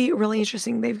 it'll be really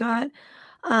interesting. They've got,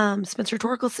 Spencer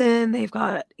Torkelson, they've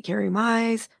got Gary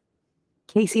Mize,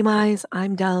 Casey Mize,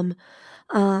 I'm dumb,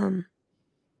 um,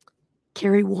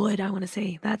 Kerry Wood, I wanna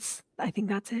say. I think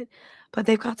that's it. But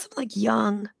they've got some, like,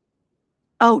 young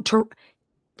oh, Tariq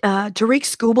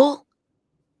Skubal,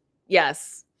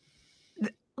 Yes.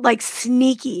 like,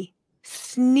 sneaky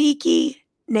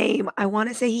name. I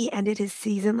wanna say he ended his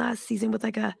season last season with,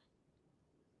 like, a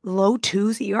low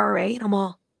 2s ERA, and I'm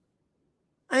all,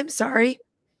 "I'm sorry,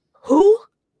 who?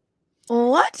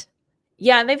 What?"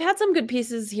 Yeah, they've had some good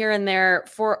pieces here and there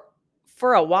for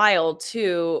a while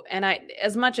too. And I,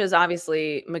 as much as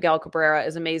obviously Miguel Cabrera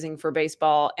is amazing for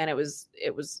baseball, and it was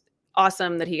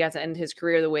awesome that he got to end his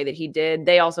career the way that he did.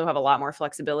 They also have a lot more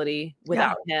flexibility Yeah.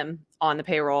 without him on the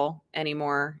payroll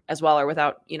anymore as well, or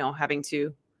without having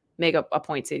to make a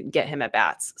point to get him at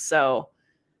bats. So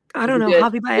I it's don't a know, good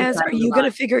Javi good Baez, time are to move you on.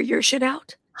 gonna figure your shit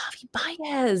out? Javi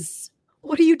Baez.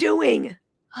 What are you doing?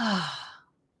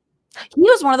 He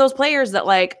was one of those players that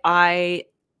like I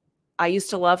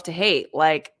used to love to hate.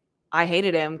 Like, I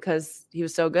hated him because he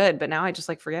was so good, but now I just,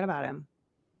 like, forget about him.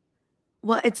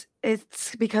 Well, it's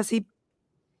because he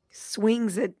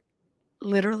swings at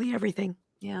literally everything.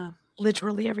 Yeah.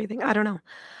 Literally everything. I don't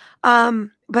know.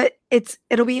 But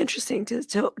it'll be interesting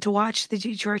to watch the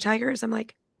Detroit Tigers. I'm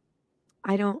like,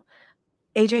 I don't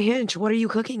AJ Hinch, what are you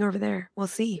cooking over there? We'll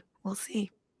see. We'll see.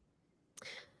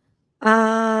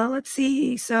 Let's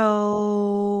see.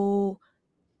 So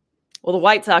Well, the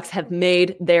White Sox have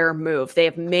made their move. They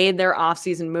have made their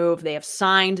offseason move. They have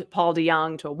signed Paul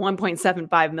DeJong to a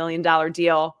 $1.75 million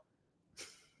deal.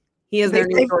 He is they their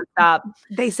new saved shortstop.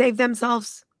 they saved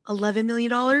themselves $11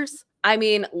 million. I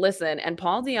mean, listen, and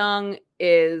Paul DeJong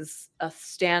is a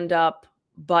stand-up,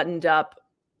 buttoned-up,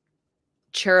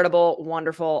 charitable,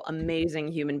 wonderful,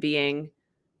 amazing human being.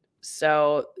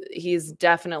 So he's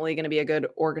definitely going to be a good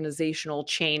organizational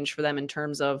change for them in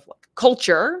terms of like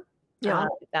culture. Yeah.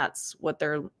 That's what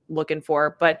they're looking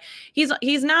for. But he's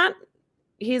not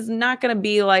going to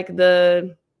be like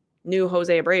the new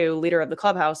Jose Abreu, leader of the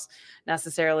clubhouse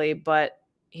necessarily. But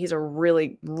he's a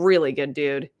really, really good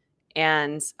dude,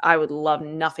 and I would love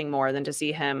nothing more than to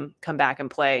see him come back and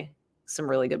play some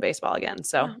really good baseball again.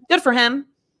 So Yeah. good for him.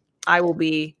 I will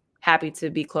be happy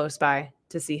to be close by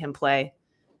to see him play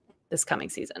this coming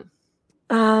season.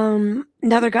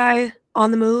 Another guy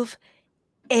on the move,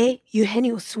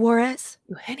 Eugenio Suarez,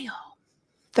 Eugenio.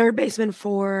 third baseman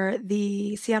for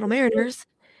the Seattle Mariners,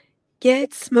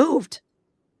 gets moved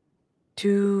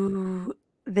to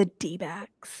the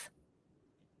D-backs.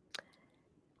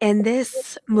 And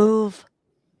this move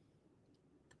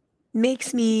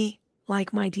makes me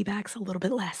like my D-backs a little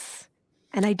bit less.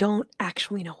 And I don't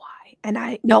actually know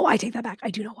why. No, I take that back. I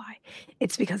do know why.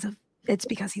 It's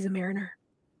because he's a Mariner.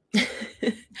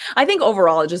 I think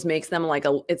overall it just makes them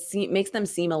makes them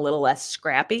seem a little less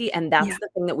scrappy, and Yeah, that's the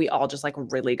thing that we all just like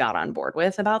really got on board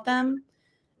with about them.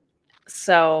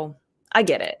 So I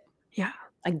get it. yeah.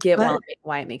 I get But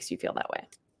why it makes you feel that way.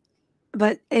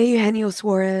 Eugenio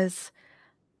Suarez,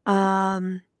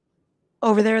 um,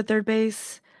 over there at third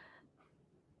base.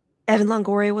 Evan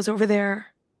Longoria was over there.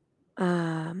 Who's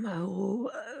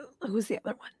the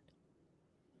other one?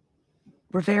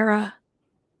 Rivera.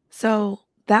 So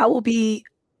that will be,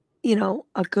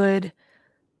 a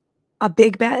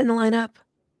big bat in the lineup.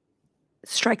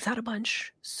 Strikes out a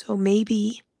bunch. So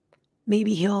maybe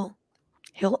he'll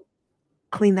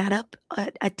clean that up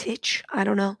a titch. I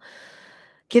don't know.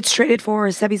 Gets traded for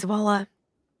Sebi Zavala,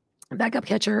 backup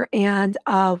catcher, and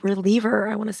a reliever.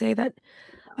 I want to say that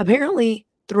apparently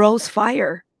throws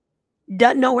fire.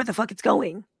 Doesn't know where the fuck it's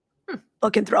going, Hmm.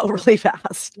 but can throw really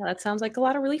fast. Yeah, that sounds like a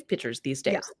lot of relief pitchers these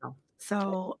Yeah. days. So.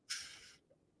 So,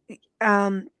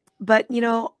 but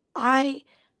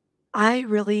I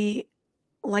really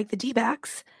like the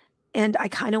D-backs, and I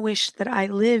kind of wish that I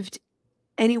lived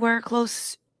anywhere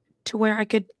close to where I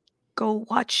could go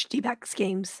watch D-backs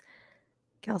games,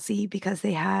 Kelsey, because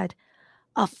they had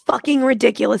a fucking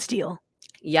ridiculous deal.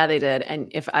 Yeah, they did. And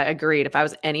if I agreed, if I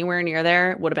was anywhere near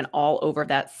there, would have been all over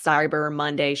that Cyber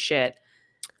Monday shit.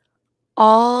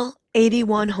 All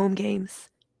 81 home games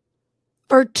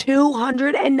for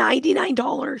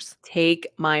 $299. Take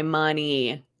my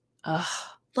money. Ugh.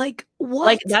 Like, Like,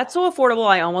 what? that's so affordable,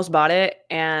 I almost bought it,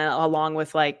 and along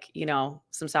with, like,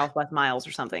 some Southwest miles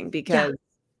or something Yeah. because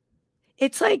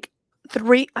It's like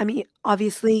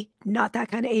obviously not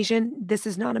that kind of Asian. This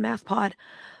is not a math pod,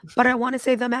 but I want to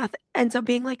say the math ends up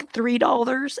being like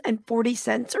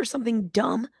 $3.40 or something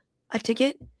dumb a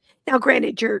ticket. Now,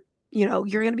 granted, you're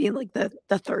going to be in like the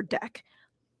third deck,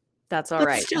 that's but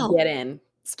alright. still, Get in.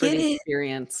 It's for get the in,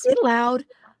 experience. get loud.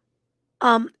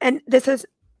 And this is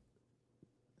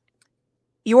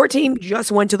your team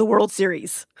just went to the World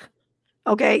Series.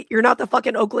 Okay, you're not the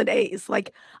fucking Oakland A's.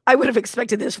 Like, I would have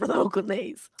expected this for the Oakland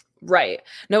A's. Right.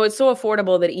 No, it's so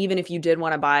affordable that even if you did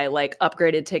wanna buy, like,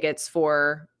 upgraded tickets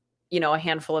for, a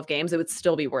handful of games, it would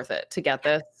still be worth it to get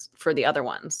this for the other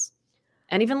ones.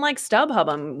 And even, like, StubHub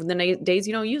them the days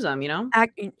you don't use them, you know?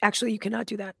 Actually, you cannot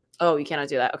do that. Oh, you cannot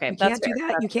do that. Okay, You that's can't do fair,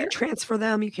 that. You that's fair. can't transfer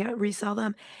them. You can't resell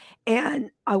them.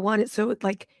 And I want it so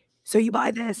you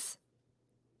buy this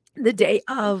the day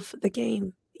of the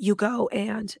game. You go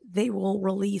and they will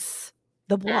release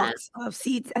the Eh. blocks of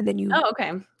seats, and then Oh,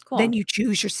 okay, then cool. you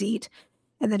choose your seat.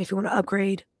 And then if you want to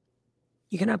upgrade,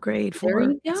 you can upgrade There for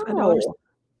you X amount of dollars. go.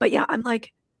 But yeah, I'm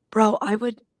like, bro, I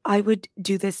would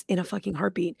do this in a fucking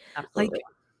heartbeat. Like Absolutely.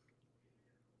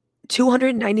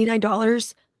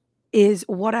 $299 is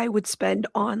what I would spend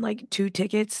on like 2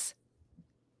 tickets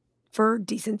for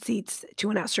decent seats to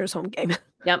an Astros home game.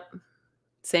 Yep.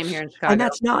 Same here in And Chicago.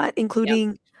 that's not Yep.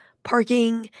 including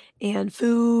parking and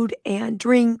food and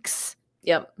drinks,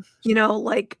 Yep.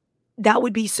 like, that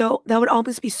would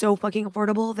almost be so fucking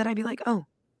affordable that I'd be like, "Oh,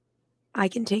 I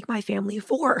can take my family of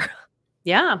 4."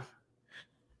 Yeah.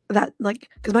 That, like,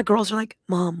 because my girls are like,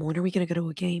 "Mom, when are we gonna go to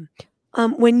a game?"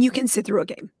 When you can sit through a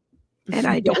game and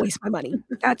I don't Yeah. waste my money.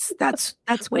 That's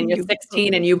When when you're you go to a 16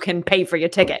 game. and you can pay for your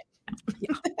ticket.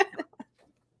 Yeah.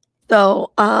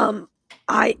 So, I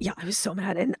was so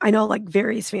mad, and I know, like,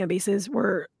 various fan bases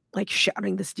were, like,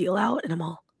 shouting this deal out, and I'm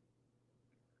all,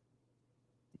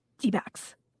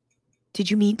 "D-backs,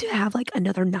 did you mean to have, like,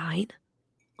 another 9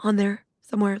 on there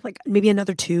somewhere? Like, maybe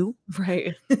another 2?"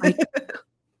 Right. I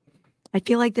I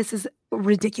feel like this is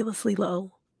ridiculously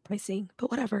low pricing,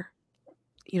 but whatever,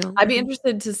 I'd be every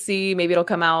interested to see, maybe it'll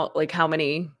come out, like, how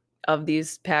many of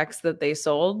these packs that they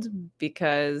sold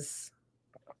because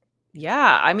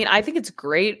yeah, I mean, I think it's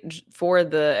great for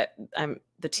the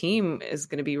team is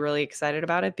gonna be really excited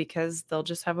about it because they'll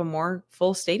just have a more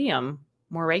full stadium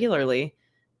more regularly,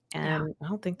 yeah. and I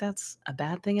don't think that's a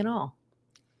bad thing at all.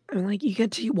 I mean, like, you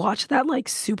get to watch that, like,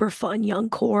 super fun young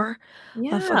core of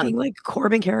Yeah. fucking, like,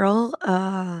 Corbin Carroll,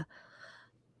 I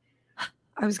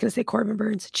was gonna say Corbin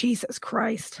Burns. Jesus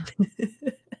Christ.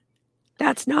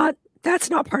 That's not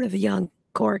part of the young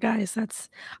core, guys.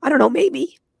 I don't know,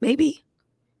 maybe.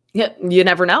 Yeah, you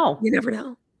never know. You never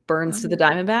know. Burns to the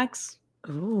Um, Diamondbacks?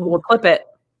 We'll ooh, clip it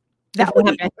if that would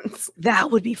it be happens.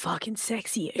 that would be fucking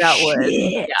sexy as That would.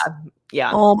 shit. Yeah,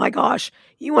 yeah. Oh my gosh.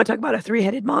 You wanna talk about a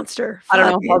three-headed monster. I don't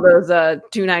know if all Fucking those,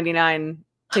 $2.99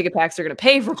 ticket packs are gonna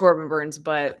pay for Corbin Burns,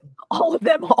 but all of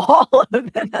them, all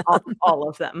of them. all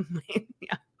of them.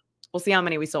 Yeah. We'll see how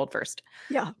many we sold first.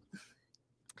 Yeah.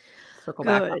 Circle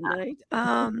back on Good that.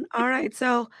 night. Alright,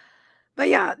 but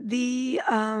yeah,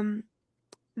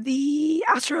 the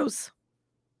Astros.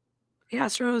 The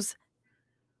Astros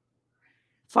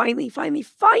finally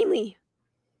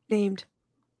named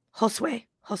Josue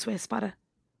Espada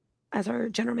as our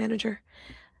general manager.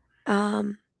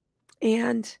 And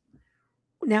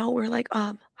now we're like,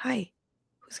 hi,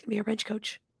 who's gonna be our bench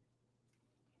coach?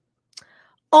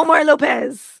 Omar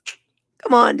Lopez.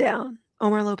 Come on down.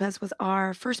 Omar Lopez was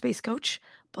our first base coach.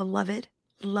 Beloved.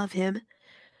 Love him.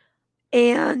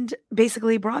 And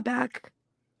basically brought back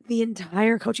the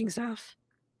entire coaching staff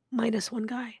minus one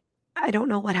guy. I don't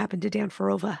know what happened to Dan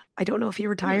Farova. I don't know if he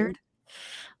retired.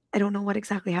 I don't know what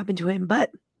exactly happened to him,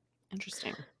 but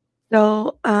Interesting.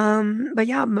 so, but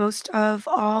yeah, most of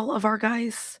all of our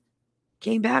guys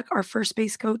came back. Our first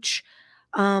base coach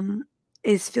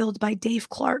is filled by Dave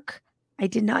Clark. I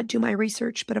did not do my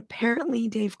research, but apparently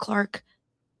Dave Clark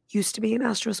used to be an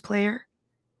Astros player.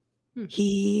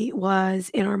 He was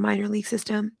in our minor league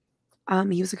system.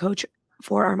 He was a coach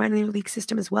for our minor league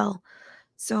system as well.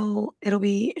 So it'll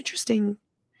be interesting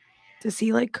to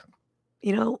see, like,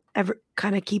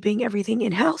 kind of keeping everything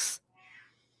in house.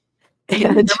 Can you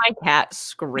hear my cat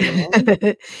screaming?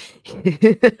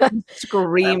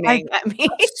 Screaming at me.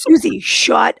 Susie,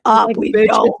 shut up. Like, We bitch,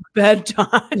 don't. it's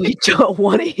bedtime. We don't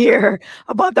want to hear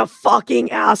about the fucking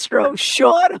Astros.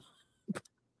 Shut up.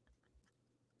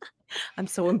 I'm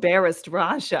so embarrassed,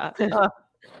 Rasha.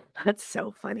 That's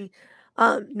so funny.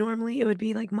 Normally it would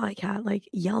be like my cat, like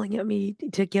yelling at me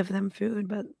to give them food,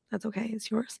 but that's okay. It's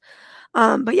yours.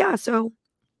 But yeah, so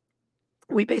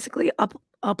we basically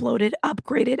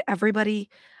upgraded everybody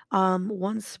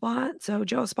one spot. So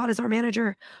Joe Spot is our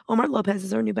manager. Omar Lopez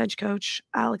is our new bench coach.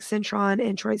 Alex Cintron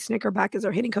and Troy Snickerback is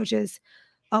our hitting coaches.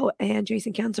 Oh, and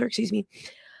Jason Kanzler, excuse me.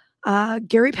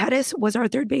 Gary Pettis was our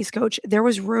third base coach. There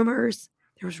was rumors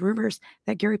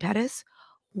that Gary Pettis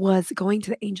was going to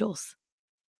the Angels,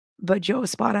 but Joe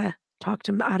Espada talked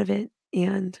him out of it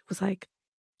and was like,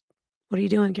 "What are you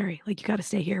doing, Gary? Like, you got to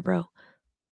stay here, bro."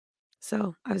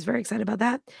 So I was very excited about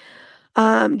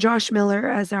that. Josh Miller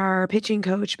as our pitching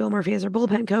coach, Bill Murphy as our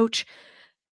bullpen coach,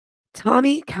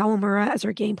 Tommy Kawamura as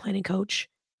our game planning coach.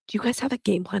 Do you guys have a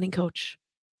game planning coach?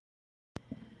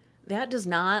 That does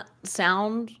not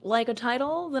sound like a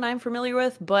title that I'm familiar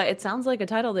with, but it sounds like a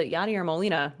title that Yadier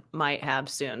Molina might have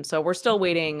soon. So we're still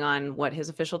waiting on what his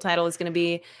official title is going to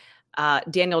be.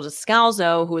 Daniel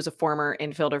Descalzo, who is a former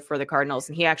infielder for the Cardinals,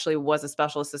 and he actually was a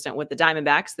special assistant with the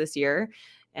Diamondbacks this year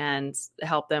and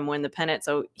helped them win the pennant.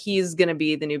 So he's going to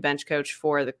be the new bench coach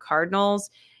for the Cardinals.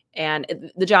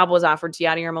 And the job was offered to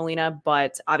Yadier Molina,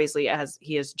 but obviously, as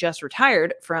he has just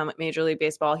retired from Major League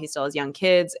Baseball, he still has young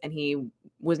kids, and he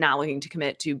was not looking to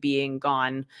commit to being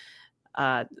gone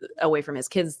away from his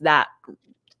kids that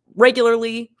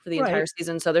regularly for the entire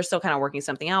season. So they're still kind of working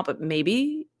something out, but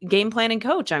maybe game planning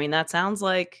coach. I mean, that sounds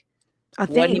like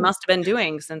what he must have been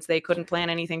doing since they couldn't plan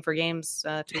anything for games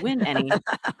to win any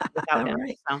without him.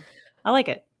 Right. So I like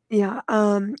it. Yeah.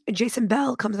 Jason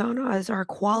Bell comes on as our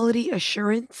quality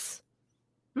assurance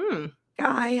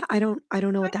guy. I don't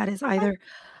know what that is either.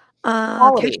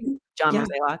 Quality. John yeah.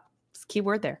 Mozeliak. Key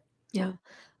word there. Yeah.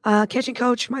 Catching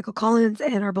coach Michael Collins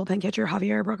and our bullpen catcher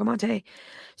Javier Bracamonte.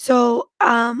 So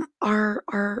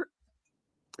our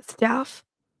staff,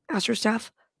 Astro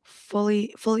staff,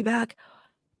 fully back,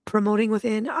 promoting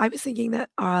within. I was thinking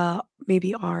that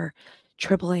maybe our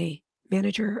AAA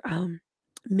manager,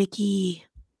 Mickey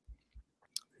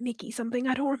something.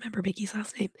 I don't remember Mickey's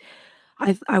last name.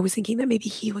 I was thinking that maybe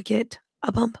he would get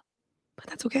a bump, but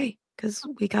that's okay because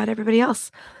we got everybody else.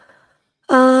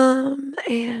 And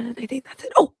I think that's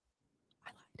it. Oh, I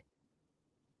lied.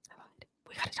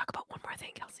 We got to talk about one more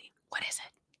thing, Kelsey. What is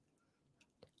it?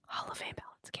 Hall of Fame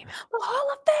ballots came out. The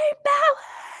Hall of Fame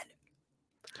ballot.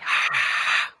 Yeah.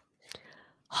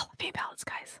 Hall of Fame ballots,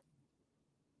 guys.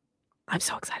 I'm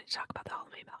so excited to talk about the Hall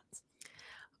of Fame ballots.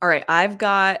 All right, I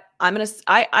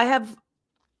have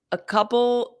a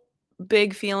couple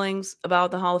big feelings about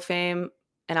the Hall of Fame,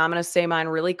 and I'm going to say mine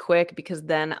really quick because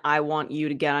then I want you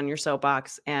to get on your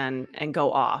soapbox and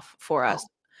go off for us.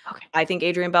 Oh, okay. I think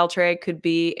Adrian Beltre could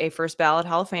be a first ballot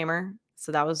Hall of Famer.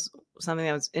 So that was something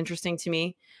that was interesting to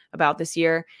me about this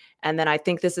year. And then I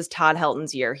think this is Todd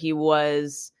Helton's year. He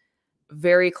was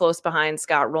very close behind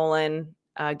Scott Rowland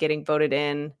getting voted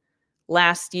in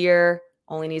last year.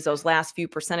 Only needs those last few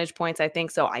percentage points, I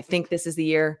think. So I think this is the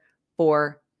year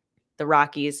for the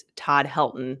Rockies, Todd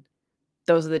Helton.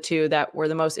 Those are the two that were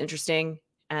the most interesting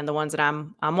and the ones that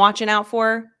I'm watching out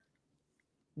for.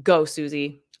 Go,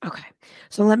 Susie. Okay.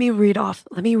 So let me read off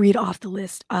the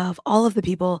list of all of the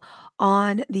people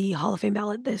on the Hall of Fame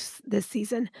ballot this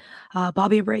season.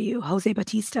 Bobby Abreu, Jose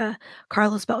Batista,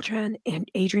 Carlos Beltran, and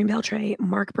Adrian Beltre,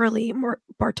 Mark Burley,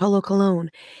 Bartolo Colon,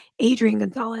 Adrian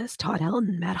Gonzalez, Todd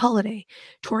Helton, Matt Holliday,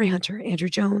 Torrey Hunter, Andrew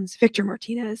Jones, Victor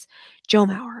Martinez, Joe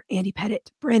Mauer, Andy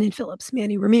Pettit, Brandon Phillips,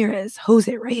 Manny Ramirez,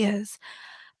 Jose Reyes,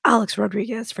 Alex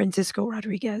Rodriguez, Francisco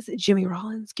Rodriguez, Jimmy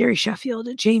Rollins, Gary Sheffield,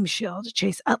 James Shield,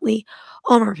 Chase Utley,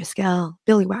 Omar Vizquel,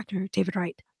 Billy Wagner, David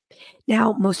Wright.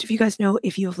 Now, most of you guys know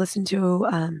if you've listened to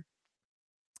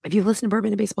Bourbon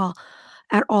and Baseball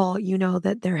at all, you know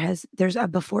that there's a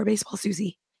before baseball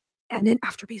Susie and an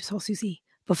after baseball Susie.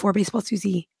 Before baseball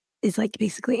Susie is like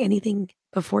basically anything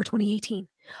before 2018.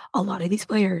 A lot of these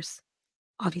players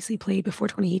obviously played before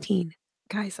 2018,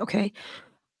 guys. Okay,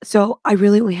 so I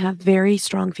really only have very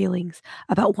strong feelings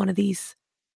about one of these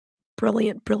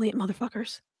brilliant, brilliant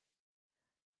motherfuckers.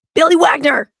 Billy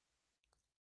Wagner!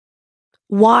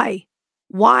 Why?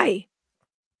 Why?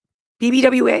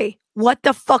 BBWA, what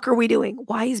the fuck are we doing?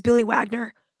 Why is Billy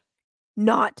Wagner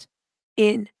not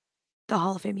in the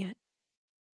Hall of Fame yet?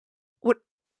 What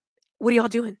are y'all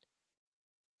doing?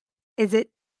 Is it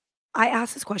I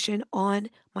asked this question on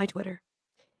my Twitter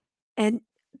and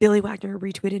Billy Wagner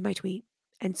retweeted my tweet.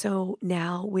 And so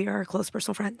now we are close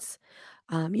personal friends.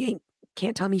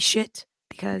 Can't tell me shit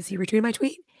because he retweeted my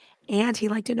tweet and he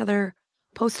liked another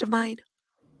post of mine.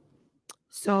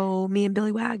 So me and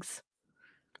Billy Wags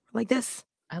like this.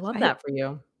 I love I that for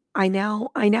you. I now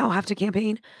have to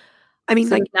campaign. I mean,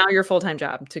 So like, it's now your full-time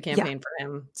job to yeah. campaign for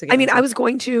him to I get mean, I into. was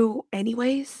going to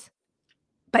anyways,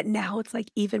 but now it's like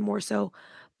even more so.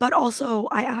 But also,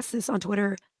 I asked this on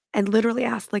Twitter and literally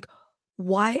asked, like,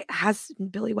 why has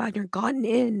Billy Wagner gotten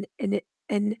in? And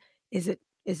is it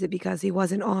because he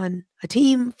wasn't on a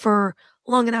team for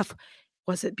long enough?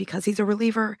 Was it because he's a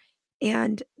reliever?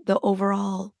 And the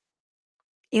overall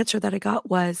answer that I got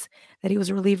was that he was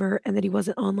a reliever and that he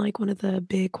wasn't on like one of the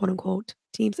big quote unquote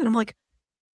teams. And I'm like,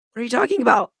 what are you talking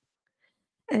about?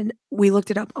 And we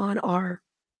looked it up on our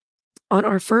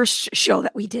first show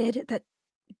that we did that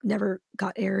never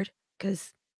got aired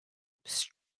because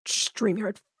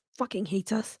StreamYard fucking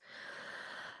hates us.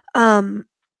 But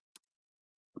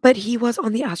he was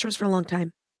on the Astros for a long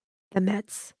time, the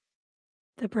Mets,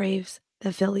 the Braves,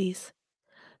 the Phillies.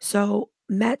 So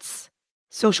Mets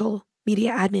social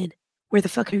media admin, where the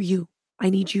fuck are you?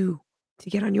 I need you to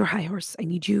get on your high horse. I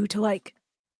need you to like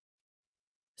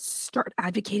start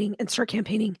advocating and start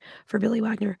campaigning for Billy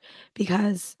Wagner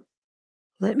because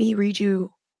let me read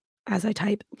you as I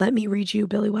type, let me read you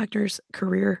Billy Wagner's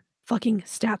career fucking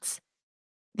stats.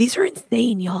 These are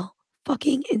insane, y'all.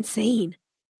 Fucking insane.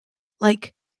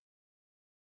 Like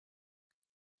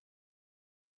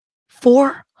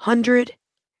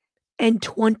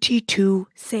 422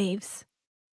 saves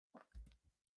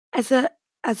as a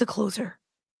closer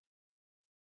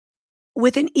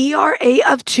with an ERA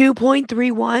of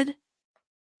 2.31.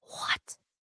 What?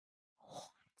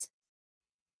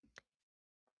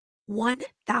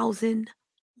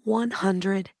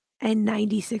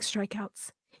 1,196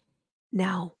 strikeouts.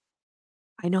 Now,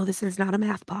 I know this is not a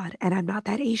math pod and I'm not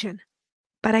that Asian,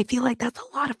 but I feel like that's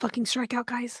a lot of fucking strikeout,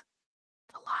 guys.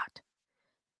 A lot.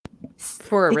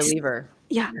 For a Six, reliever,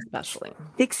 yeah, especially.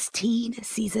 16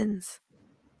 seasons.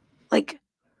 Like,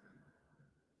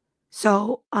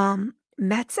 so,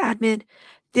 Mets admin,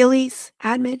 Phillies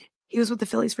admin, he was with the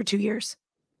Phillies for 2 years.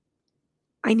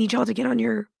 I need y'all to get on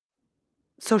your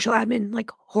social admin,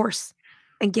 like, horse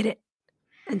and get it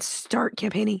and start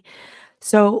campaigning.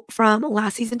 So from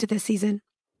last season to this season,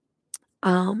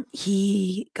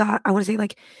 he got, I want to say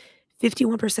like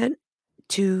 51%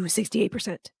 to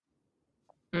 68%.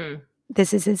 Mm.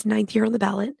 This is his 9th year on the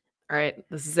ballot. All right,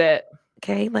 this is it.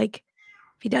 Okay, like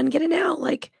if he doesn't get it now,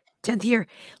 like 10th year.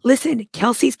 Listen,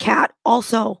 Kelsey's cat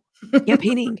also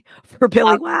campaigning for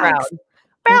Billy Wags.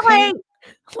 Okay, Billy!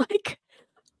 like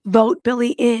vote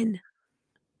Billy in.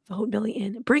 Vote Billy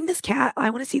in. Bring this cat. I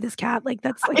want to see this cat. Like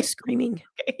that's like screaming.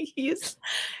 He's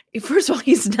first of all,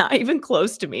 he's not even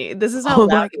close to me. This is how Oh loud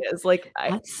my, he is. Like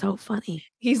that's so funny.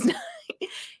 he's not,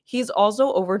 he's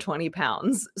also over 20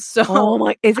 pounds. So Oh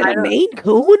my, is it I a don't Maine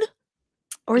Coon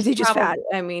or is he he just fat? probably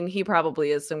I mean, he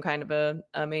probably is some kind of a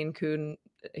Maine Coon.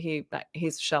 He's a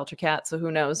shelter cat, so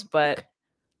who knows, but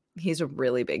he's a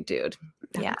really big dude.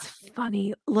 Yeah. That's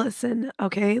funny. Listen,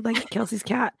 okay, like Kelsey's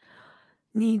cat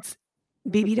needs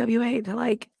BBWA to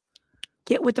like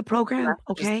get with the program, Message is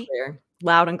okay? clear.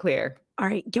 Loud and clear. All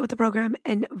right, get with the program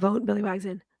and vote Billy Wags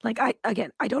in. Like I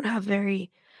don't have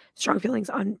very strong feelings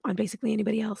on basically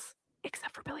anybody else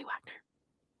except for Billy Wagner.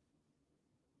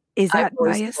 Is I that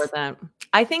fully support bias? that.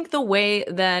 I think the way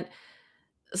that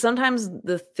sometimes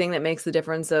the thing that makes the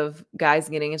difference of guys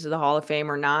getting into the Hall of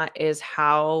Fame or not is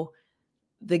how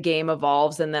the game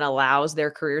evolves and then allows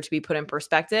their career to be put in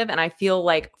perspective. And I feel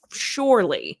like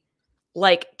surely,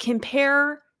 like,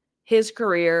 compare his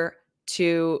career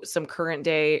to some current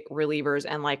day relievers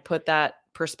and like put that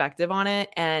perspective on it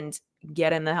and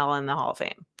get in the hell in the Hall of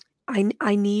Fame.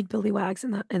 I need Billy Wags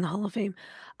in the Hall of Fame.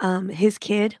 His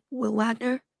kid, Will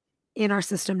Wagner, in our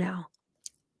system now.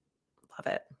 Love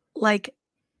it. Like,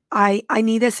 I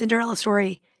need this Cinderella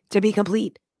story to be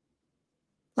complete.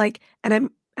 Like, and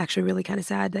I'm actually really kinda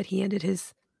sad that he ended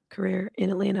his career in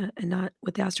Atlanta and not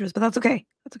with the Astros, but that's okay.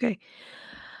 That's okay.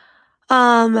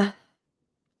 Um,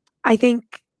 I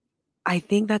think I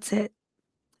think that's it.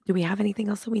 Do we have anything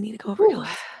else that we need to go over, Whew.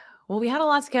 Kels? Well, we had a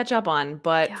lot to catch up on,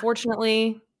 but Yeah.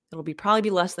 fortunately, it'll be probably be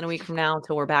less than a week from now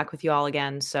until we're back with you all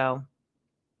again. So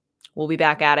we'll be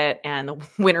back at it, and the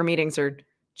winter meetings are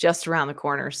just around the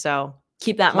corner. So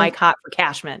keep that Ho mic hot for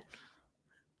Cashman.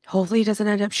 Hopefully it doesn't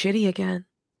end up shitty again.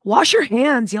 Wash your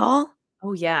hands, y'all.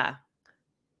 Oh yeah.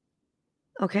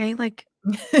 Okay? Like,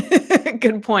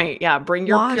 Good point. Yeah, bring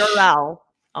your wash Purell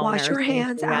wash owners your into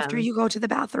hands the after you go to the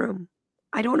bathroom.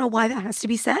 I don't know why that has to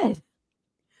be said.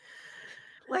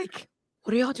 Like,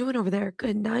 what are y'all doing over there?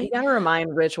 Good You night. gotta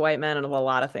remind rich white men of a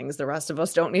lot of things the rest of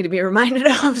us don't need to be reminded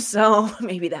of. So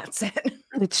maybe that's it.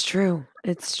 It's true.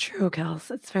 It's true,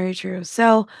 Kels. It's very true.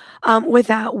 So, with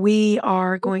that, we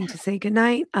are going to say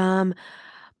goodnight.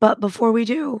 But before we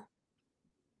do,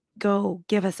 go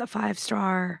give us a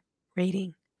 5-star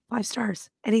rating. 5 stars.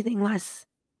 Anything less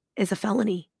is a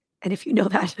felony. And if you know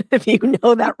that, if you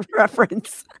know that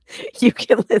reference, you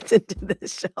can listen to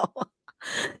this show.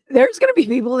 There's gonna be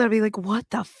people that'll be like, "What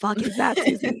the fuck is that,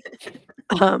 Susie?"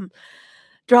 Um,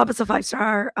 Drop us a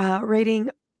 5-star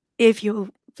rating. If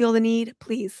you feel the need,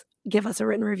 please give us a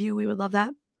written review. We would love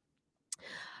that.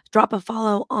 Drop a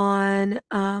follow on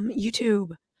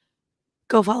YouTube.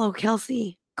 Go follow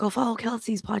Kelsey. Go follow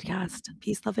Kelsey's podcast,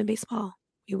 Peace, Love, and Baseball.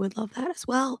 We would love that as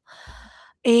well.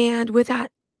 And with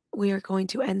that, we are going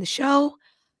to end the show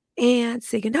and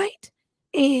say goodnight.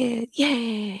 And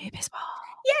yay, baseball.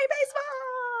 Yay,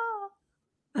 baseball!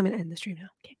 I'm going to end the stream now.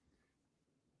 Okay.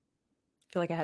 I feel like I had